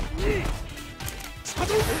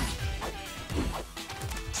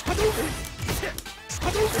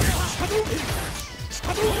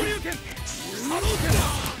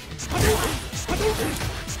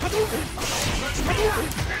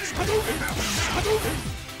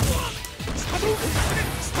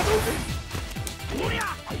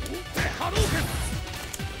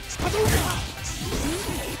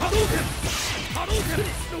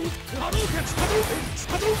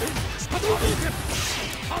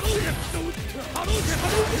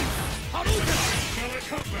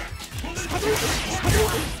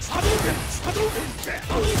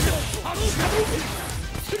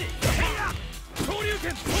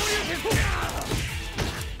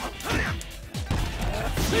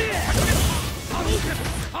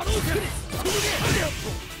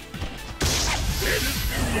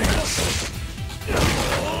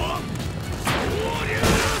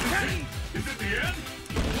 Is it the end?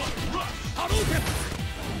 What a rush!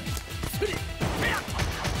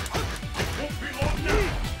 It won't be long now!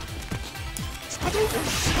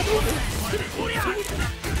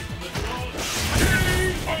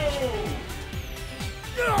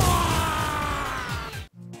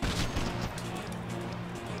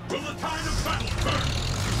 Will the tide of battle turn?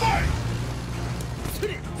 Fight!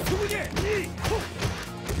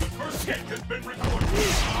 The first hit has been recorded.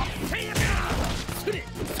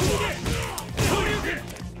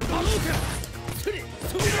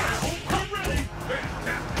 I'm ready!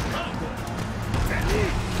 Fantastic combo!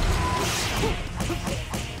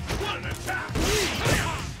 What an attack!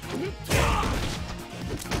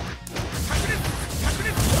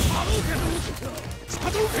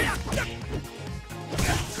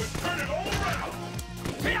 Could turn it all around!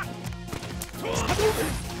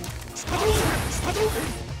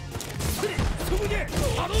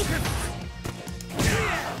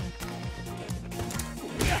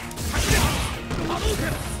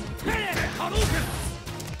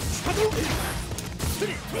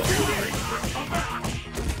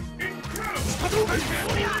 Incredible! I can't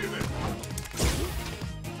believe it!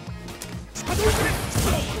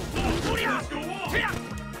 Let's go on!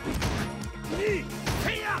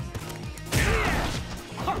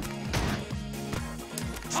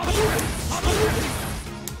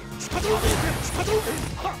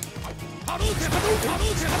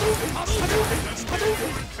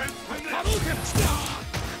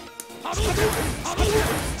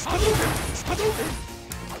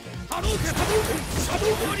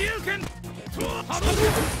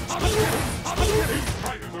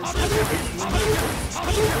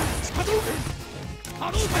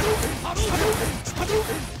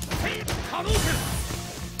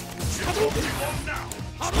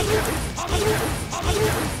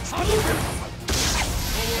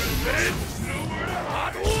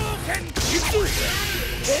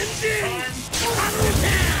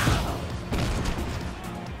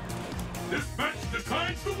 This match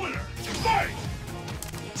decides the winner. Fight!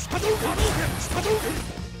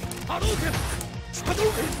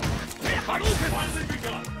 Finally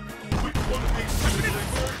begun. Which one of these two will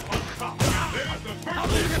emerge on top? There's the first I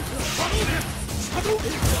hope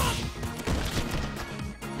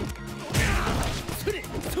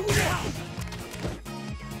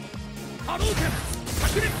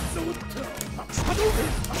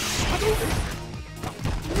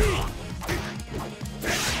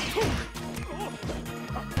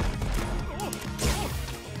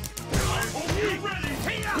you're ready.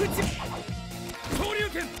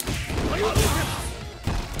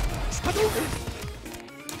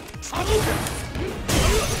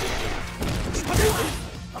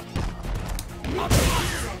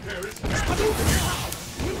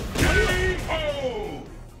 K.O.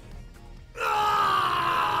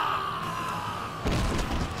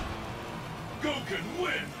 Gouken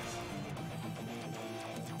wins.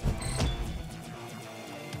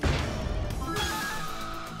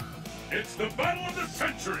 It's the battle of the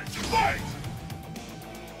century. Fight!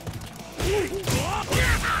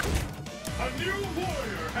 A new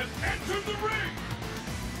warrior has entered the ring.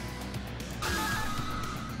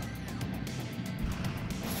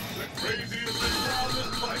 The craziest and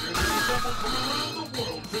wildest fighters have assembled from around the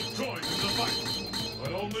world to join in the fight.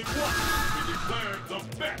 But only one will be declared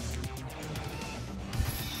the best.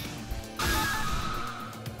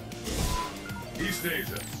 East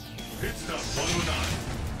Asia, Pit Stop 109.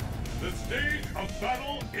 The stage of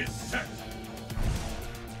battle is set.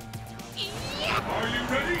 Are you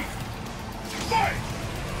ready? Fight!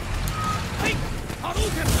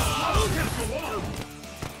 Go on!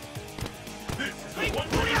 This is the one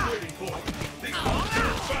we've been waiting for. The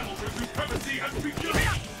ultimate battle for supremacy has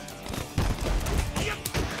begun.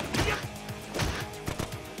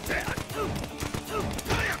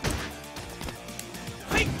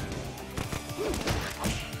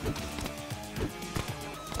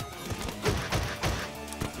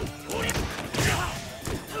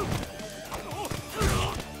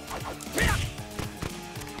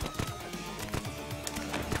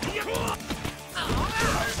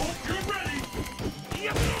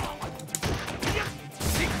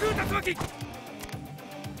 These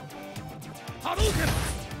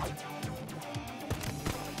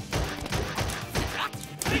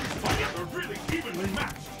fighters are really evenly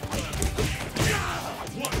matched.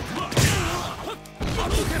 One punch.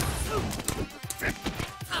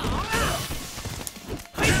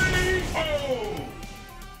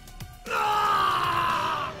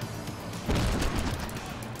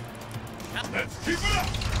 Let's keep it up!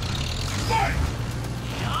 Fight!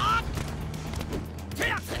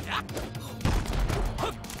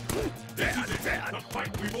 This is it! The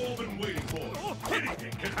fight we've all been waiting for!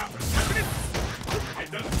 Anything can happen! It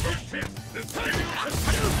doesn't first hit! The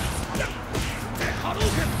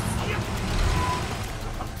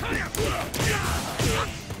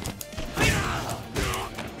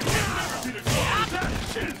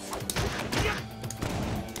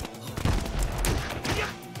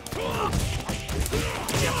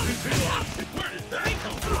Where did that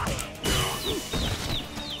come from?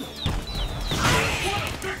 What a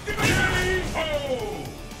victory!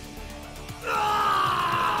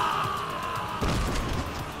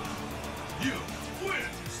 You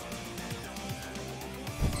wins!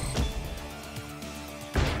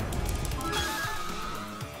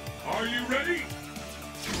 Are you ready?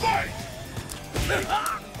 Fight!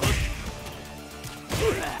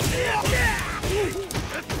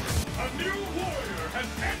 A new warrior has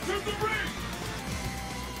entered the ring!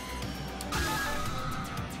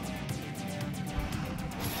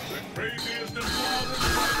 The craziest and wildest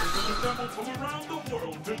fighters have assembled from around the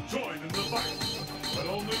world to join in the fight. But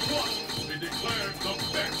only one will be declared the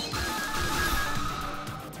best.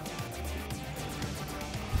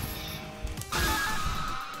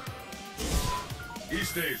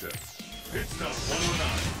 East Asia, pit stop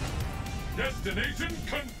 109. Destination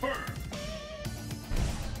confirmed.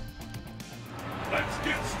 Let's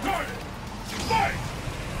get started! Fight!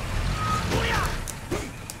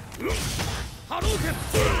 Hadouken!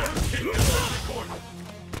 Kick is recorded.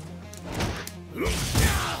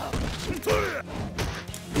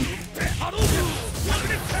 Hadouken!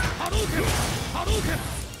 Hadouken! Hadouken!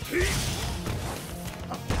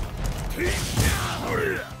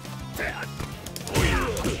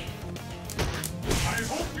 I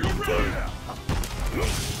hope you're ready!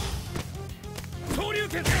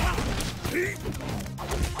 Shoryuken!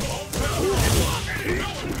 No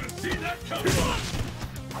one can see that coming!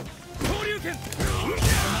 Shoryuken!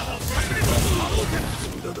 Hadouken!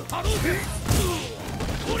 Hadouken!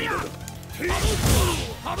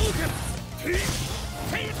 Hadouken!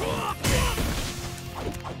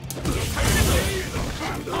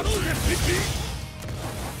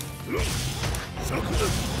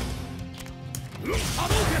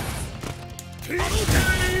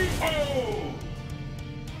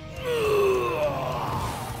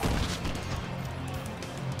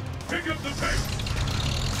 Pick up the pace!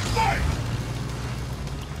 Fight!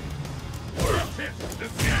 First hit! The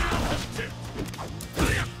scale has tipped!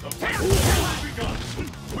 The fight has already begun!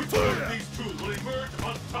 Which one of these two will emerge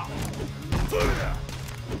on top?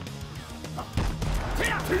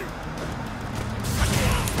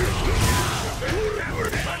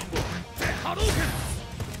 Hadouken!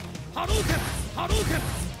 Hadouken! Hadouken!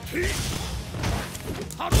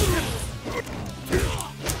 Hadouken!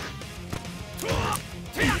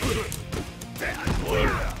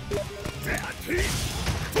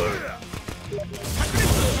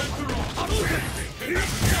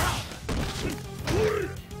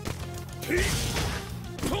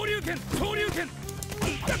 Shoryuken! Shoryuken!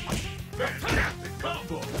 Fantastic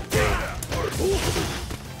combo! It's over!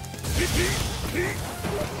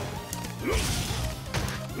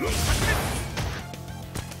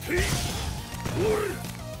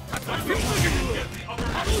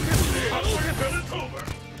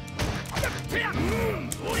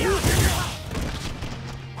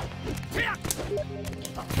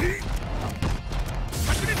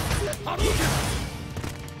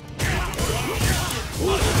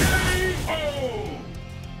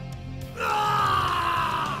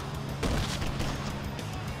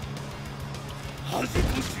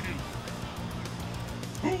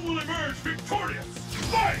 Who will emerge victorious?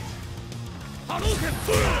 Fight! Hadouken!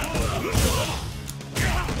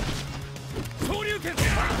 Shoryuken!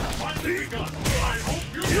 Finally begun! I hope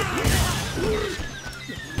you're ready!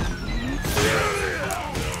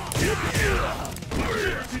 I've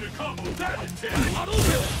never seen a combo that intense!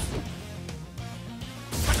 Hadouken!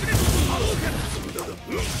 Hadouken!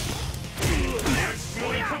 Nice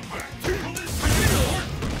slow comeback!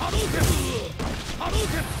 Hadouken!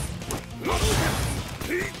 Hadouken! Hadouken!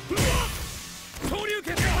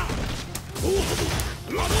 Shoryuken! Hadouken!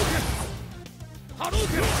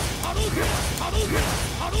 Hadouken! Hadouken! Hadouken!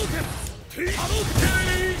 Hadouken! KO!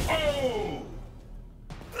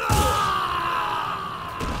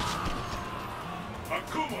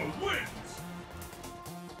 Akuma wins!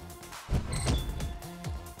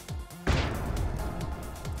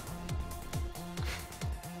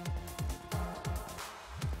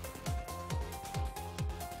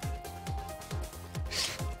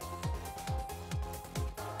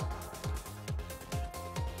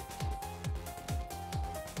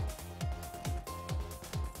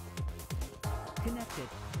 Connected.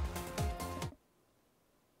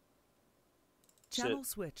 Channel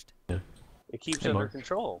switched. It keeps Hey, it under Mark.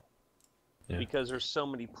 control. Yeah. Because there's so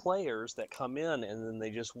many players that come in and then they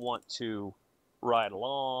just want to ride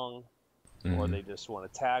along or they just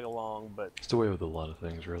want to tag along, but It's the way with a lot of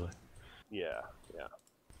things, really. yeah.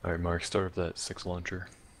 Alright, Mark, start up that 6 launcher.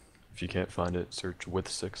 If you can't find it, search with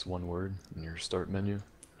 6, one word, in your start menu. It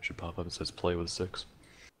should pop up, it says play with 6.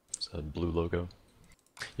 It's a blue logo.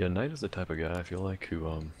 Yeah, Knight is the type of guy, I feel like,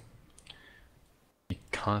 who, he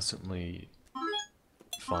constantly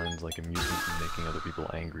finds, like, amusement in making other people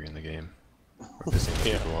angry in the game. Or pissing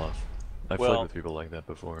Yeah. people off. I've Well- played with people like that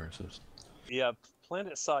before, it's just... Yeah,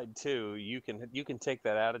 Planet Side 2, you can take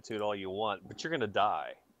that attitude all you want, but you're gonna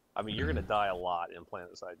die. I mean, you're gonna die a lot in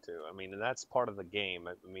Planet Side 2. I mean, and that's part of the game.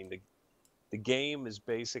 I mean, the game is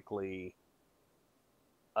basically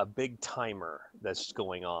a big timer that's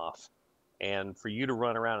going off, and for you to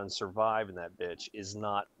run around and survive in that bitch is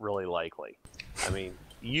not really likely. I mean,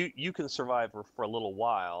 you can survive for a little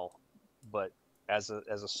while, but as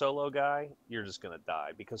a solo guy, you're just gonna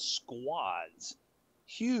die because squads,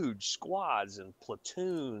 huge squads and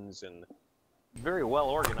platoons and very well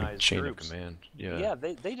organized chain groups. of command, yeah. Yeah,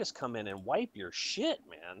 they just come in and wipe your shit,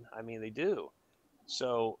 man. I mean, they do.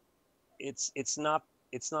 So it's not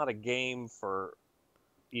a game for,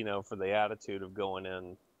 you know, for the attitude of going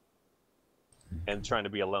in and trying to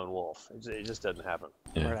be a lone wolf. It just doesn't happen.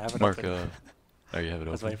 Yeah. Alright, I have it Mark, open. oh, you have it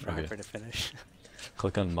I was open? waiting for Okay. Hyper to finish.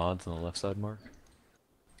 Click on mods on the left side, Mark.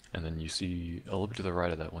 And then you see a little bit to the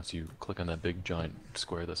right of that, once you click on that big giant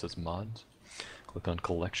square that says mods, click on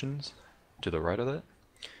collections to the right of that.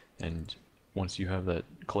 And once you have that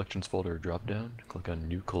collections folder drop down, click on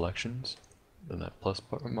new collections, then that plus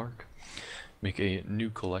mark. Make a new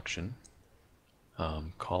collection.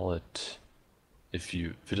 Call it, if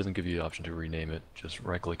it doesn't give you the option to rename it, just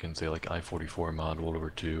right click and say like I-44 mod World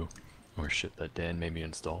War II, or shit that Dan made me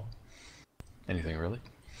install. Anything really.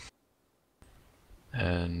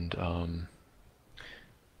 And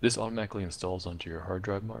this automatically installs onto your hard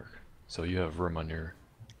drive, Mark. So you have room on your...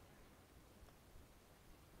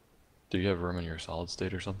 Do you have room in your solid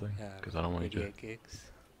state or something? Yeah, Because I don't want you to... 88 gigs.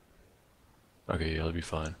 Okay, yeah, that'll be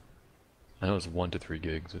fine. I know it's 1 to 3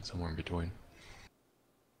 gigs, it's somewhere in between.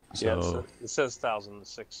 Yeah, So, it says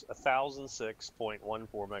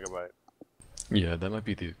 1006.14 megabyte. yeah, that might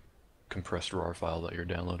be the compressed RAR file that you're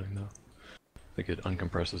downloading, though. I think it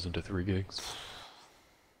uncompresses into 3 gigs.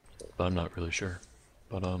 But I'm not really sure.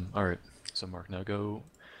 But, alright. So, Mark, now go...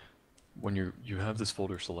 When you have this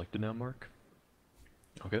folder selected now, Mark?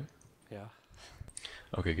 Okay? Yeah.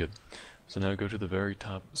 Okay, good. So now go to the very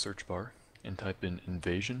top search bar and type in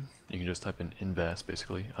invasion. You can just type in invas,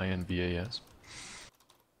 basically, INVAS.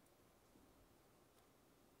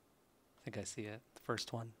 I think I see it. The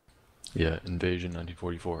first one. Yeah, invasion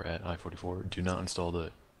 1944 at I-44. Do not install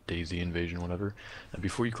the DayZ invasion, whatever. And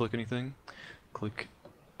before you click anything, click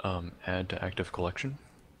add to active collection.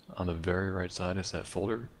 On the very right side is that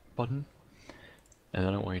folder button. And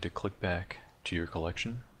then I want you to click back to your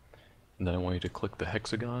collection. And then I want you to click the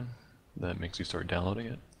hexagon that makes you start downloading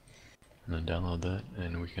it. And then download that,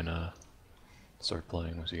 and we can start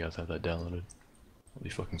playing once you guys have that downloaded. That'll be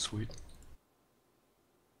fucking sweet.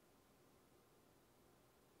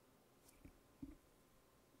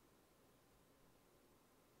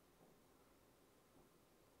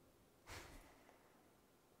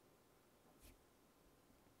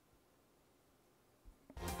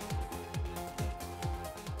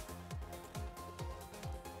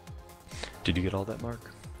 Did you get all that, Mark?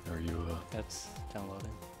 Or are you, That's downloading.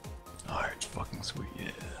 Alright, it's fucking sweet, yeah.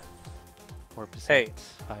 4%, Hey.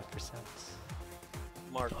 5%.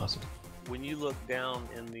 Mark, Awesome. when you look down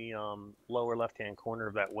in the lower left-hand corner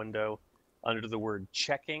of that window, under the word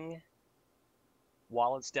checking,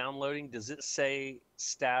 while it's downloading, does it say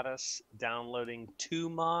status downloading 2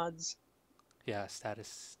 mods? Yeah,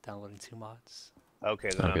 status downloading 2 mods. Okay,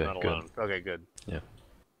 then Okay, I'm not good. alone. Okay, good.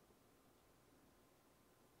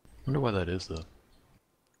 Wonder why that is, though.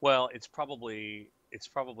 Well, it's probably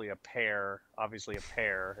a pair, obviously a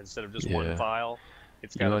pair, instead of just one Yeah. file.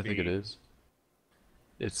 It's You got know to what be. I think it is?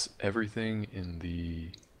 It's everything in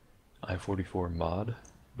the I-44 mod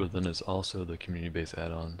but then it's also the community-based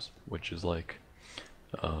add-ons, which is like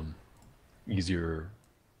easier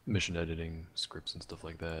mission editing, scripts and stuff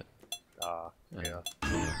like that. And, Yeah. you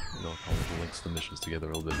know, it all kind of links the missions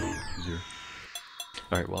together a little bit easier.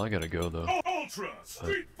 Alright, well I gotta go though. Ultra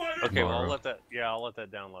Street Fighter. Okay, well, Tomorrow. I'll let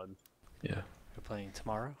that download. Yeah. You're playing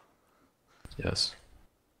tomorrow? Yes.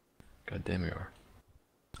 God damn we are.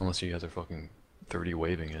 Unless you guys are fucking 30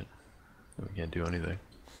 waving it. Then we can't do anything.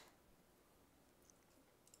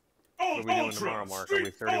 What are we doing tomorrow, Mark? Are we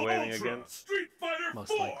 30 waving again? Street Fighter Most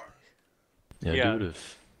 4. likely. Yeah, Yeah. do it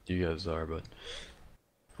if you guys are, but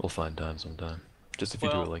we'll find time sometime. Just if you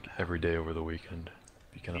do Well- it like every day over the weekend,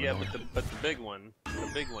 be kind of Yeah, annoying. but the big one,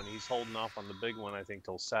 he's holding off on the big one, I think,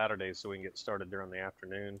 till Saturday, so we can get started during the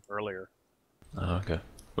afternoon earlier. Oh, okay.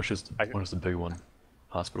 What is the big one?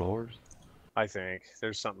 Hospital Horrors? I think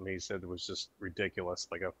there's something he said that was just ridiculous,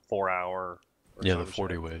 like a 4-hour. Or Yeah, the some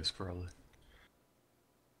 40 shit. waves probably.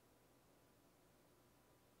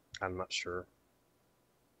 I'm not sure.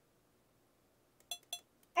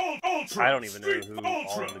 Ultra I don't even know Street who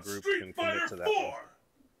all in the group Street can commit Fighter to that 4. one.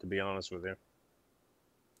 To be honest with you.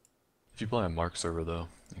 If you play on Mark's server though,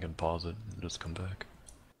 you can pause it and just come back.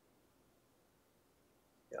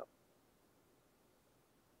 Yep.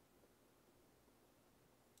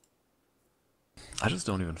 I just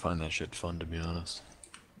don't even find that shit fun, to be honest.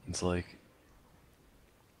 It's like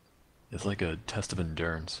a test of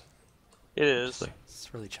endurance. It It's is. like,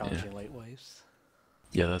 It's really challenging late waves.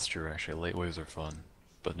 yeah, that's true actually. Late waves are fun,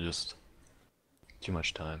 but just too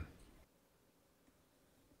much time.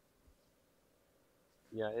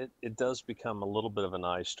 Yeah, it does become a little bit of an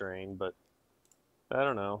eye strain, but I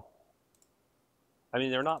don't know. I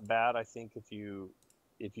mean, they're not bad. I think if you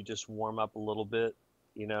just warm up a little bit,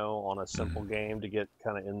 you know, on a simple game to get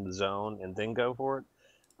kind of in the zone and then go for it.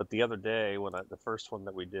 But the other day, the first one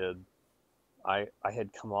that we did, I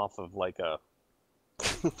had come off of like a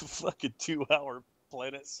fucking 2-hour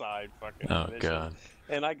planet side fucking Oh mission. god.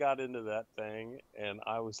 And I got into that thing and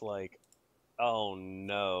I was like, oh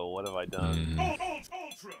no, what have I done?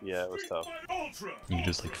 Ultra Yeah, it was Street tough. Fighter Ultra. You can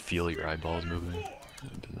just like feel your eyeballs moving.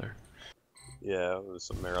 I've been there. Yeah, it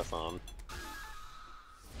was a marathon.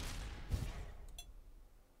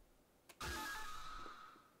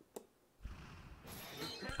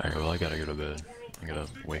 Alright, well I gotta go to bed. I gotta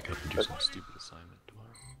wake up and do some stupid assignment tomorrow.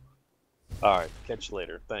 Alright, catch you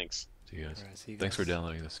later. Thanks. See you guys. Alright, see you Thanks for guys.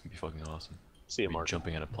 downloading this. It's gonna be fucking awesome. See you, Be Mark.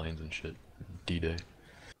 jumping out of planes and shit. D-Day.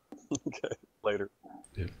 Okay, later.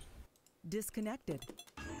 Yeah. Disconnected.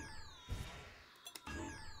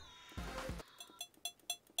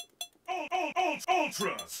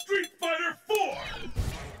 Ultra Street Fighter 4.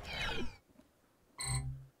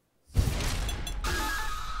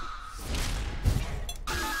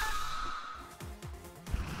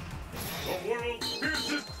 The world's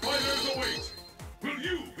fiercest fighters await. Will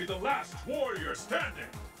you be the last warrior standing?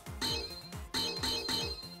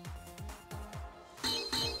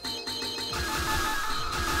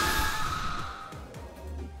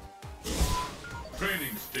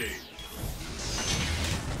 Training stage.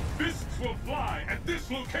 Fists will fly at this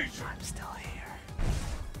location. I'm still here.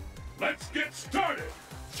 Let's get started.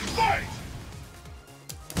 Fight!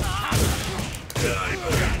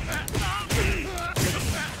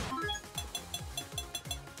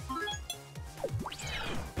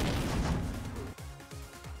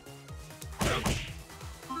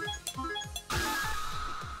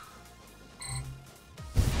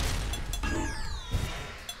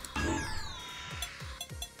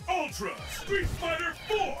 Ultra Street Fighter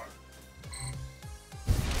 4.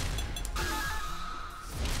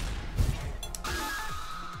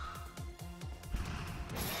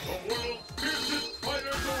 The world's fiercest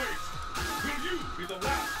fighters await. Will you be the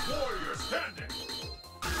last warrior standing?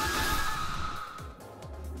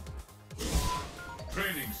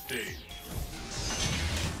 Training stage.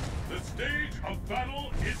 The stage of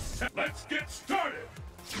battle is set. Let's get started.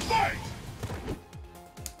 Fight!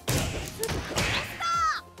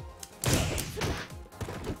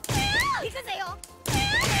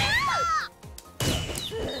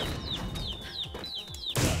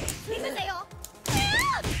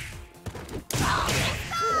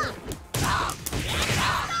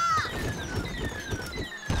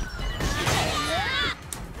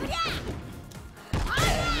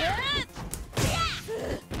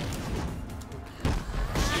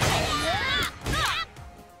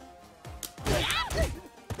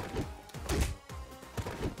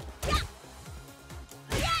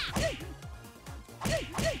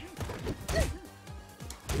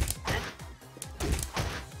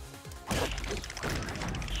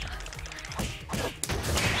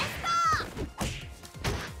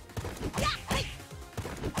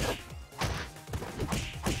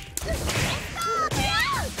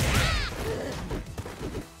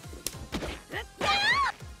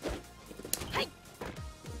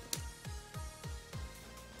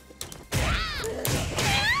 A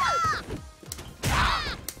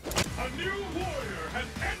new warrior has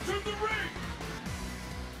entered the ring!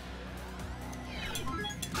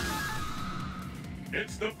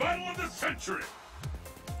 It's the battle of the century!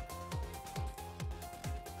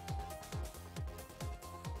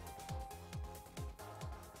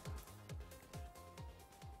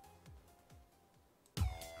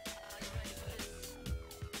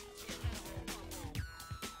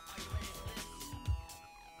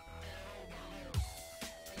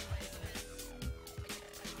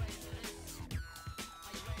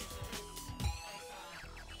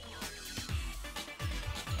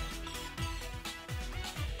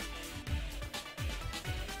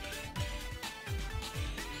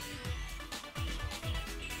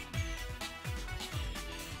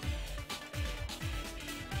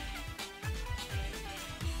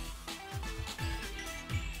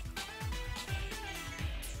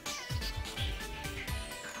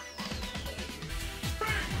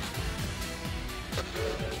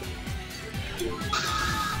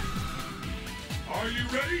 Are you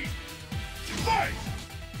ready? Fight!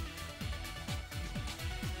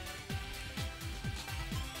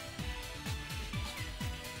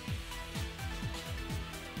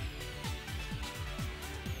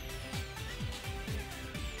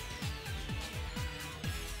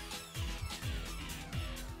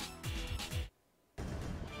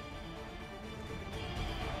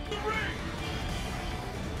 The ring!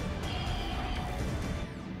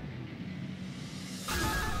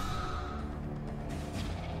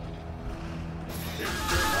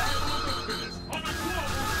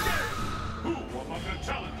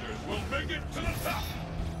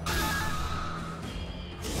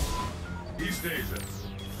 East Asia,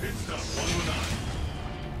 pit stop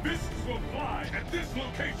 109. Fists will fly at this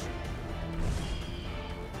location.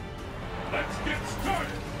 Let's get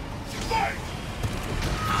started. Fight!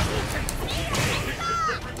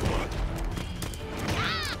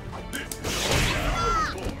 This is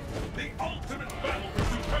the ultimate battle for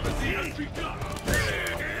supremacy has begun.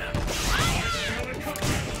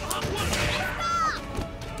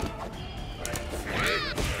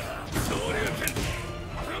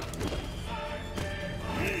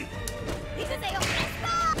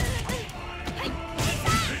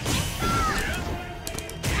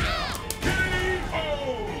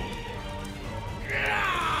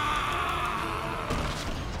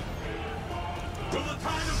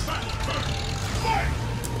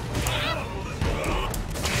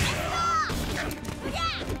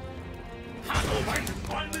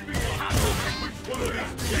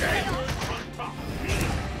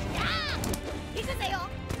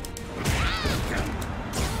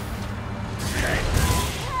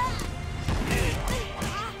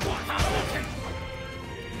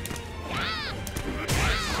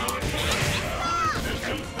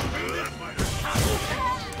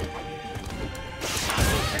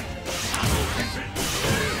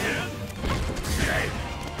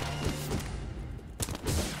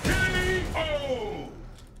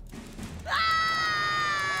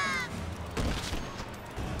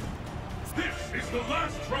 This is the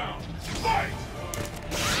last round. Fight!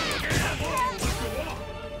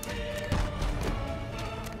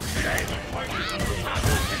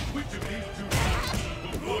 Which of these two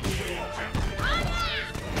will walk away champion?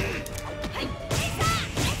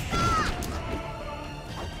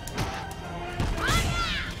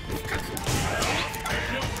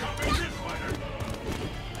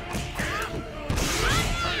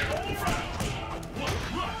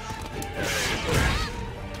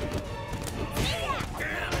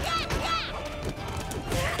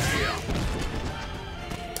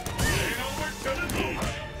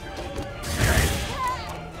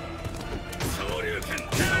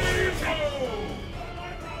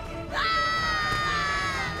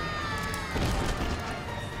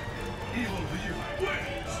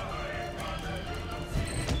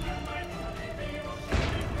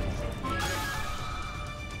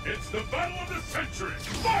 It's the battle of the century!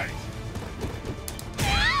 Fight!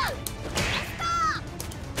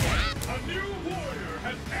 A new warrior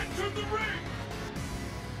has entered the ring!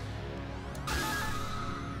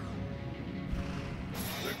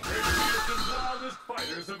 The craziest and wildest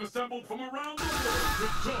fighters have assembled from around the world to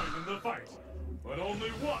join in the fight. But only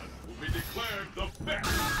one will be declared the best.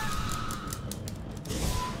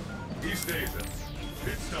 East Asia,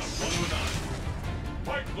 pit stop 109.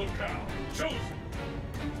 Fight locale chosen.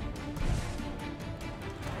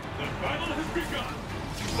 The battle has begun!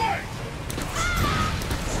 Fight!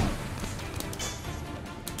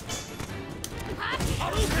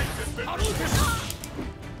 Hadouken! Hadouken!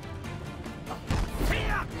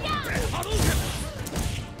 Hadouken!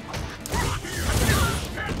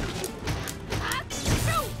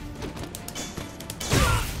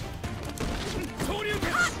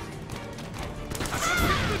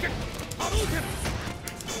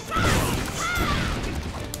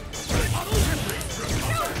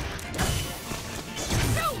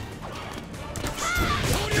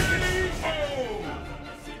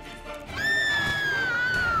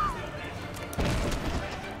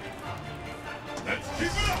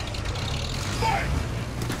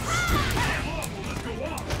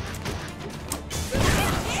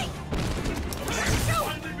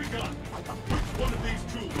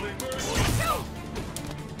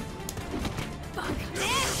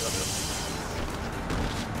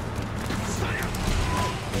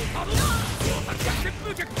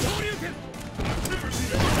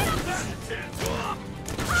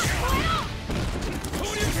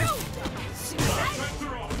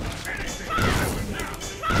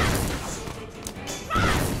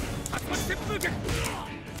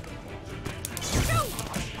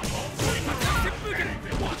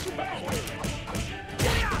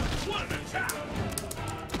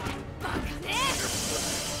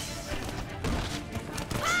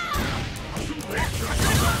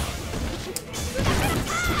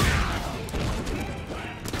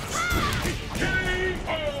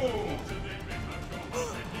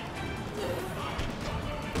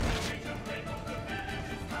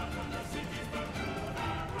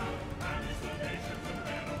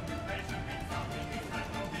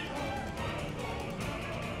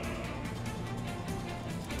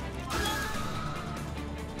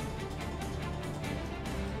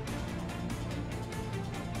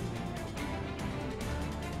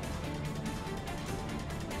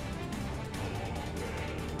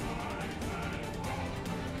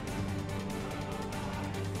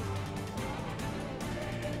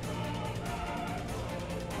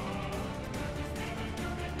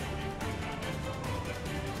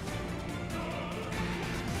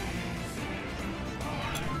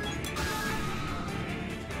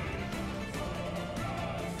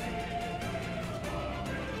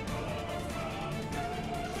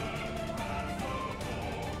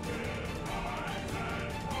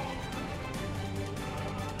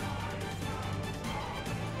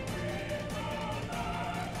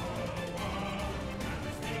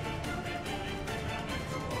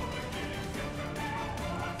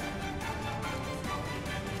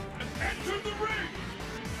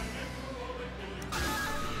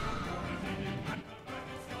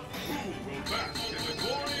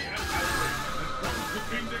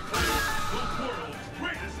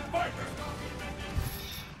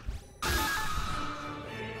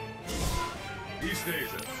 East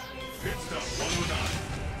Asia, pit stop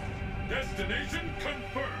 109. Destination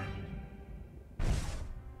confirmed.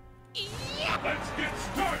 Let's get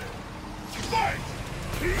started. Fight!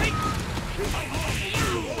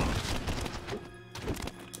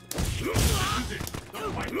 This is it. The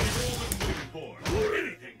fight we've all been waiting for.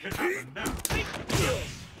 Anything can happen now.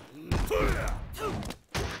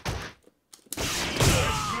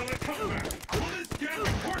 Will it come back? Will this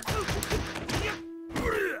gambit work?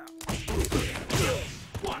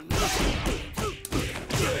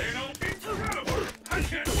 I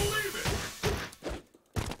can't believe it!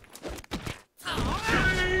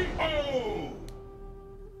 K.O.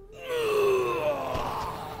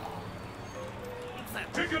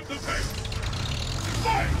 Pick up the pace!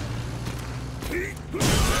 Fight!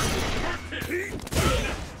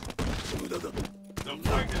 The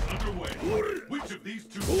fight is underway. Which of these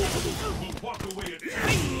two will walk away at the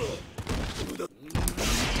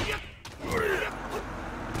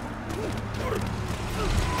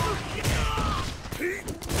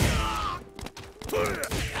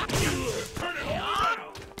Turn it all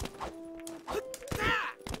around!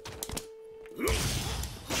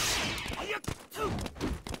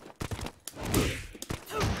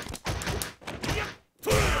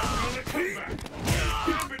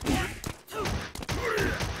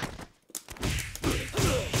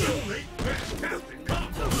 Fantastic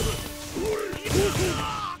combo!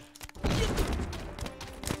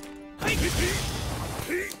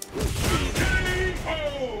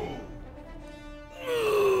 K.O.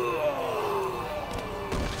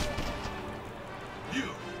 You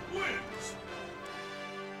wins!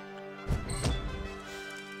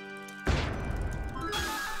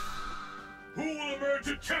 Who will emerge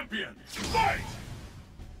a champion? Fight!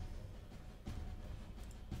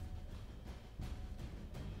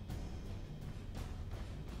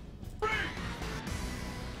 The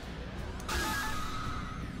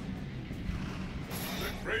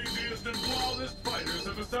craziest and wildest fighters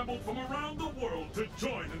have assembled from around the world to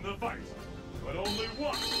join in the fight. But only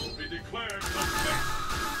one will be declared the best.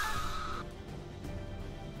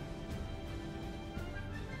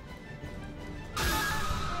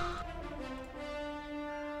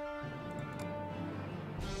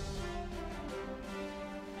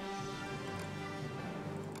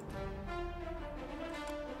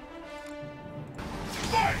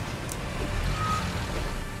 Fight!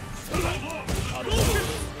 The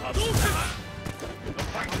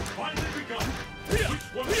fight has finally begun. Which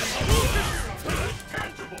one is the most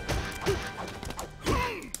tangible?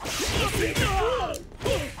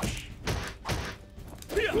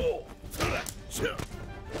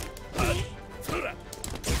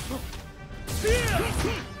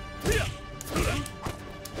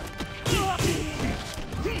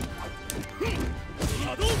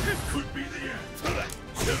 could be the end.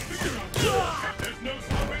 The fear of death. There's no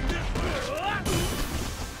stopping this.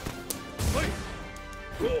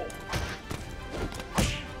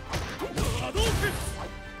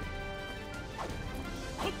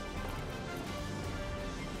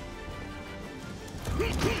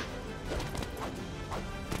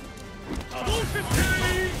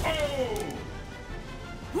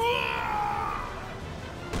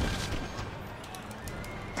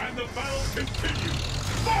 And the battle continues.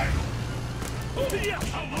 Fight!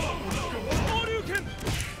 How long will this go on?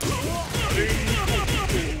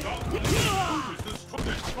 The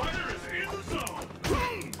strongest fighter is in the zone.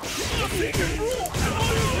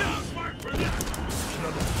 Smart for that.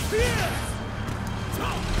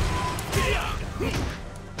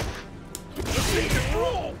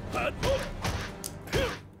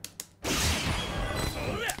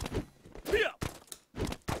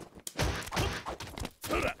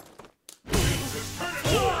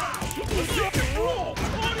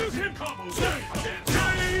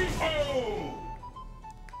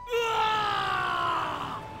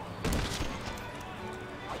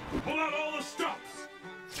 Pull out all the stops!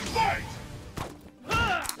 Fight!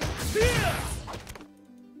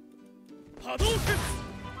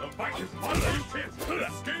 The fight is on the tip! The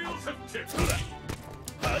scales have tipped!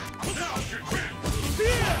 Now's your chance!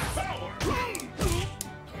 Power!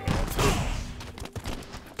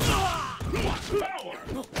 Power!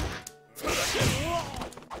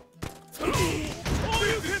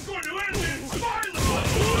 This is going to end in violence!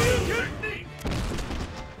 Technique!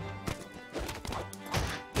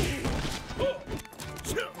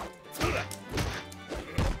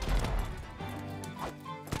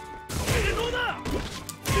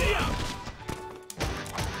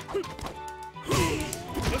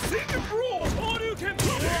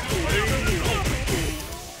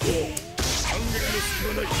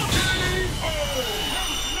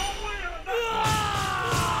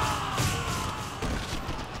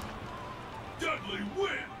 Dudley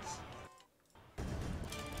wins!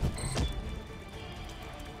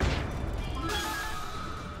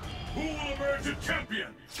 Who will emerge a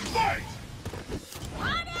champion? Fight!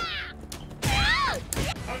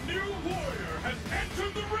 A new warrior has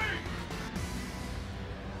entered the ring!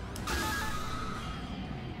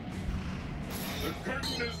 The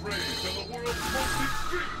curtain is raised on the world's most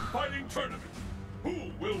extreme fighting tournament. Who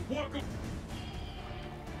will walk a...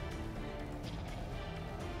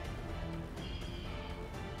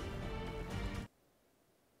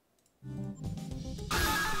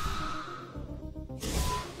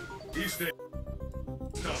 East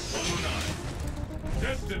Stop 109.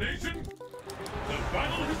 Destination? The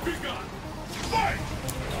battle has begun! Fight!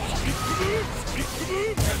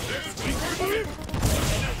 And there's the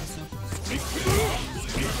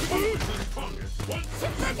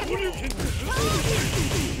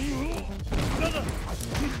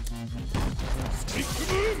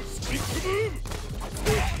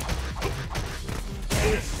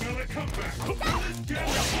it's gonna come back! Let's get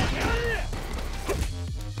it!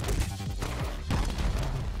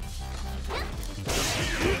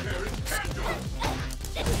 There is Kando!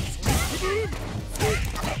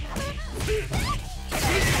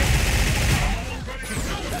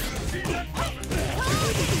 See that coming!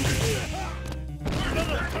 Where did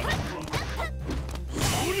that come from?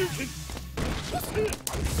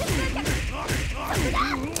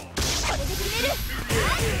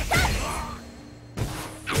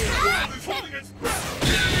 He's holding its breath!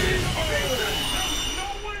 No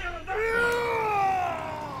way out of that!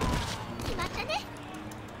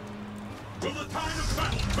 Will the tide of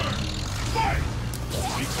battle turn? Fight!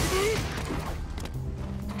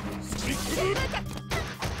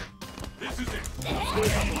 This is it! How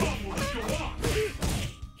long will this go on?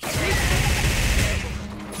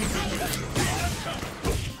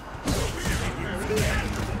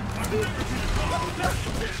 I've never seen a combo that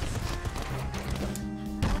intense!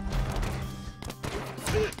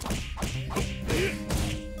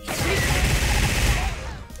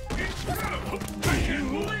 Incredible! I can't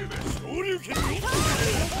believe it! Technique!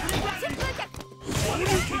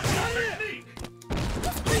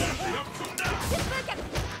 Up to now! It's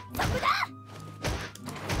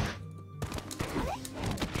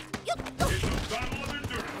a battle of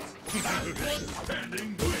endurance! As one standing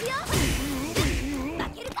wins!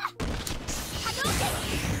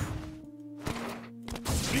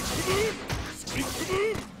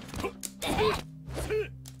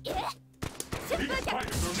 These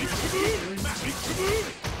fighters are really matched!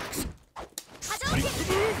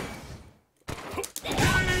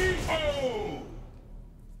 K.O.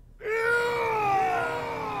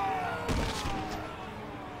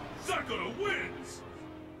 Sakura wins!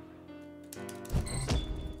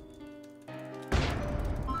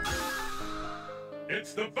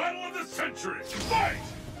 It's the battle of the century! Fight!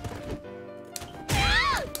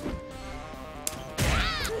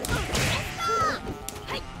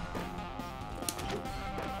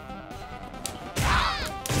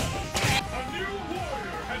 A new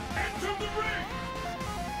warrior has entered the ring!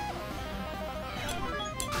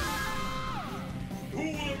 Who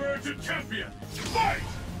will emerge a champion? Fight!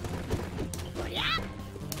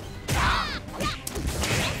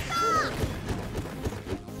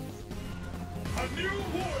 A new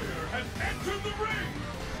warrior has entered the ring!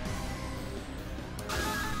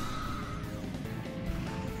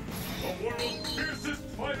 The world's fiercest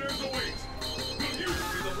fighters await! Will you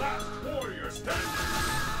be the last warrior standing?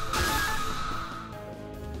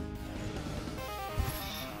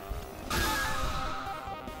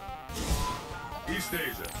 East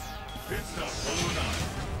Asia, pit stop 09.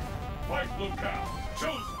 Fight locale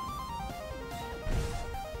chosen.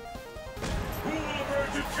 Who will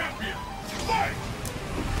emerge a champion? Fight!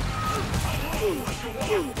 Hello, what you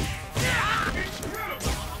want?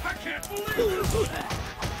 Incredible! I can't believe it!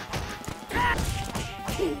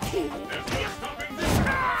 There's no stopping this!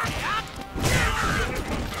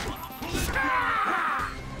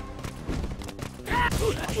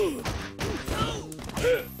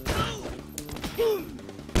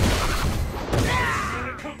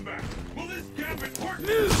 Comeback! Will this gambit work?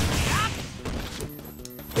 Incredible!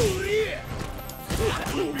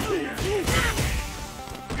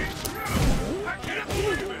 I can't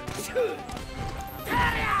believe it! K.O.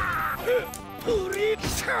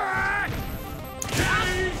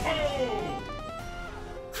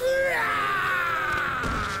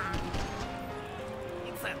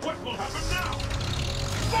 What will happen now?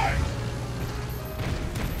 Fight!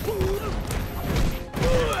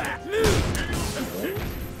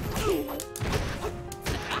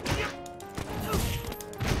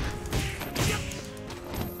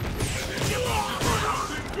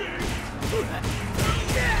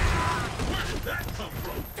 Where did that come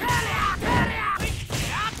from?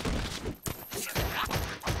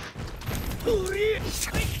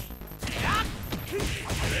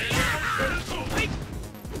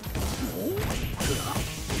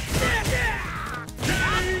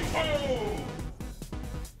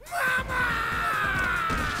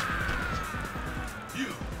 You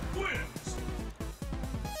wins!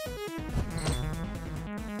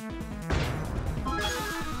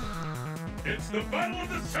 It's the battle of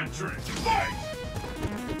the century! Fight!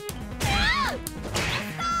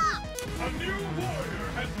 A new warrior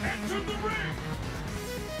has entered the ring!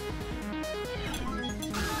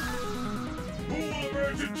 Who will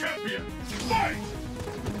emerge a champion? Fight!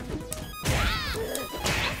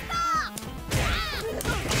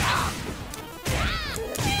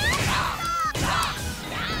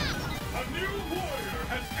 A new warrior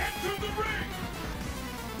has entered the ring!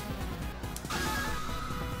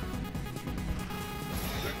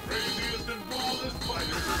 The craziest and wildest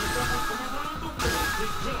fighters have assembled from around the world to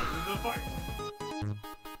join in the fight.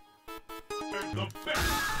 They're the best!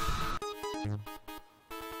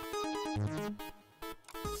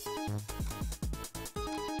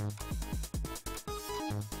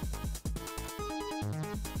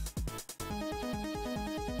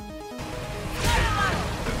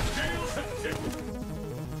 The scales have tipped.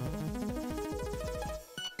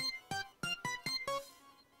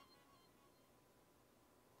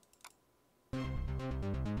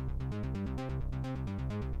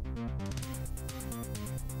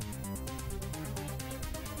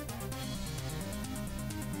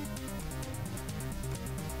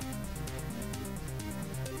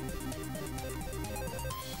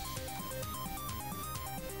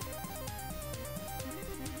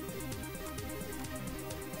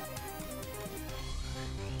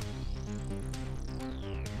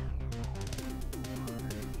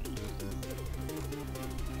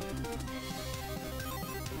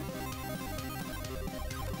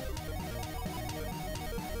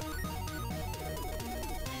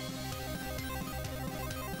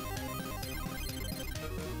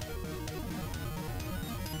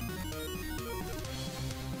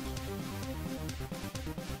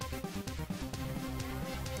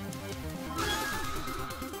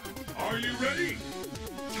 Are you ready?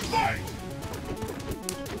 Fight!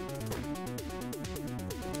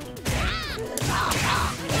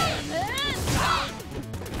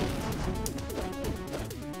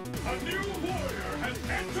 A new warrior has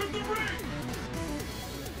entered the ring!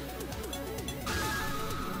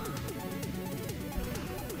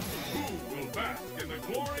 Who will bask in the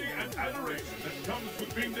glory and adoration that comes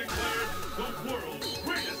with being declared the world's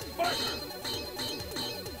greatest fighter?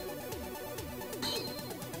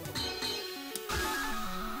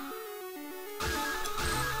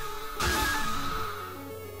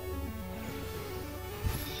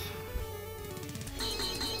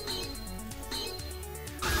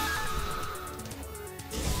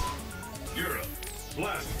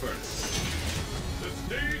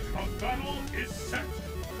 A battle is set.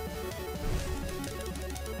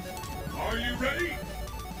 Are you ready?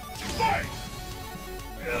 Fight!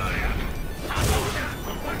 The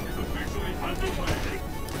fight is officially underway.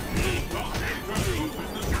 Stop and try to open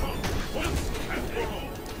the cup once and for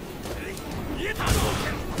all.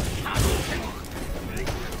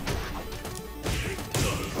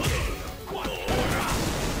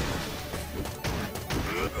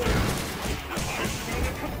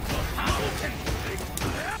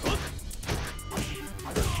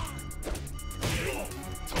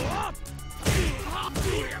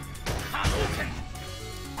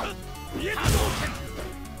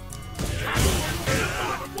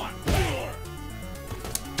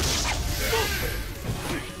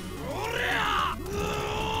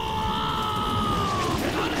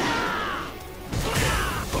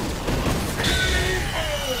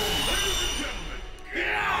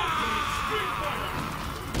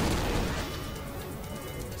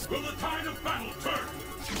 Will the tide of battle turn?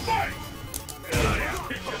 Fight!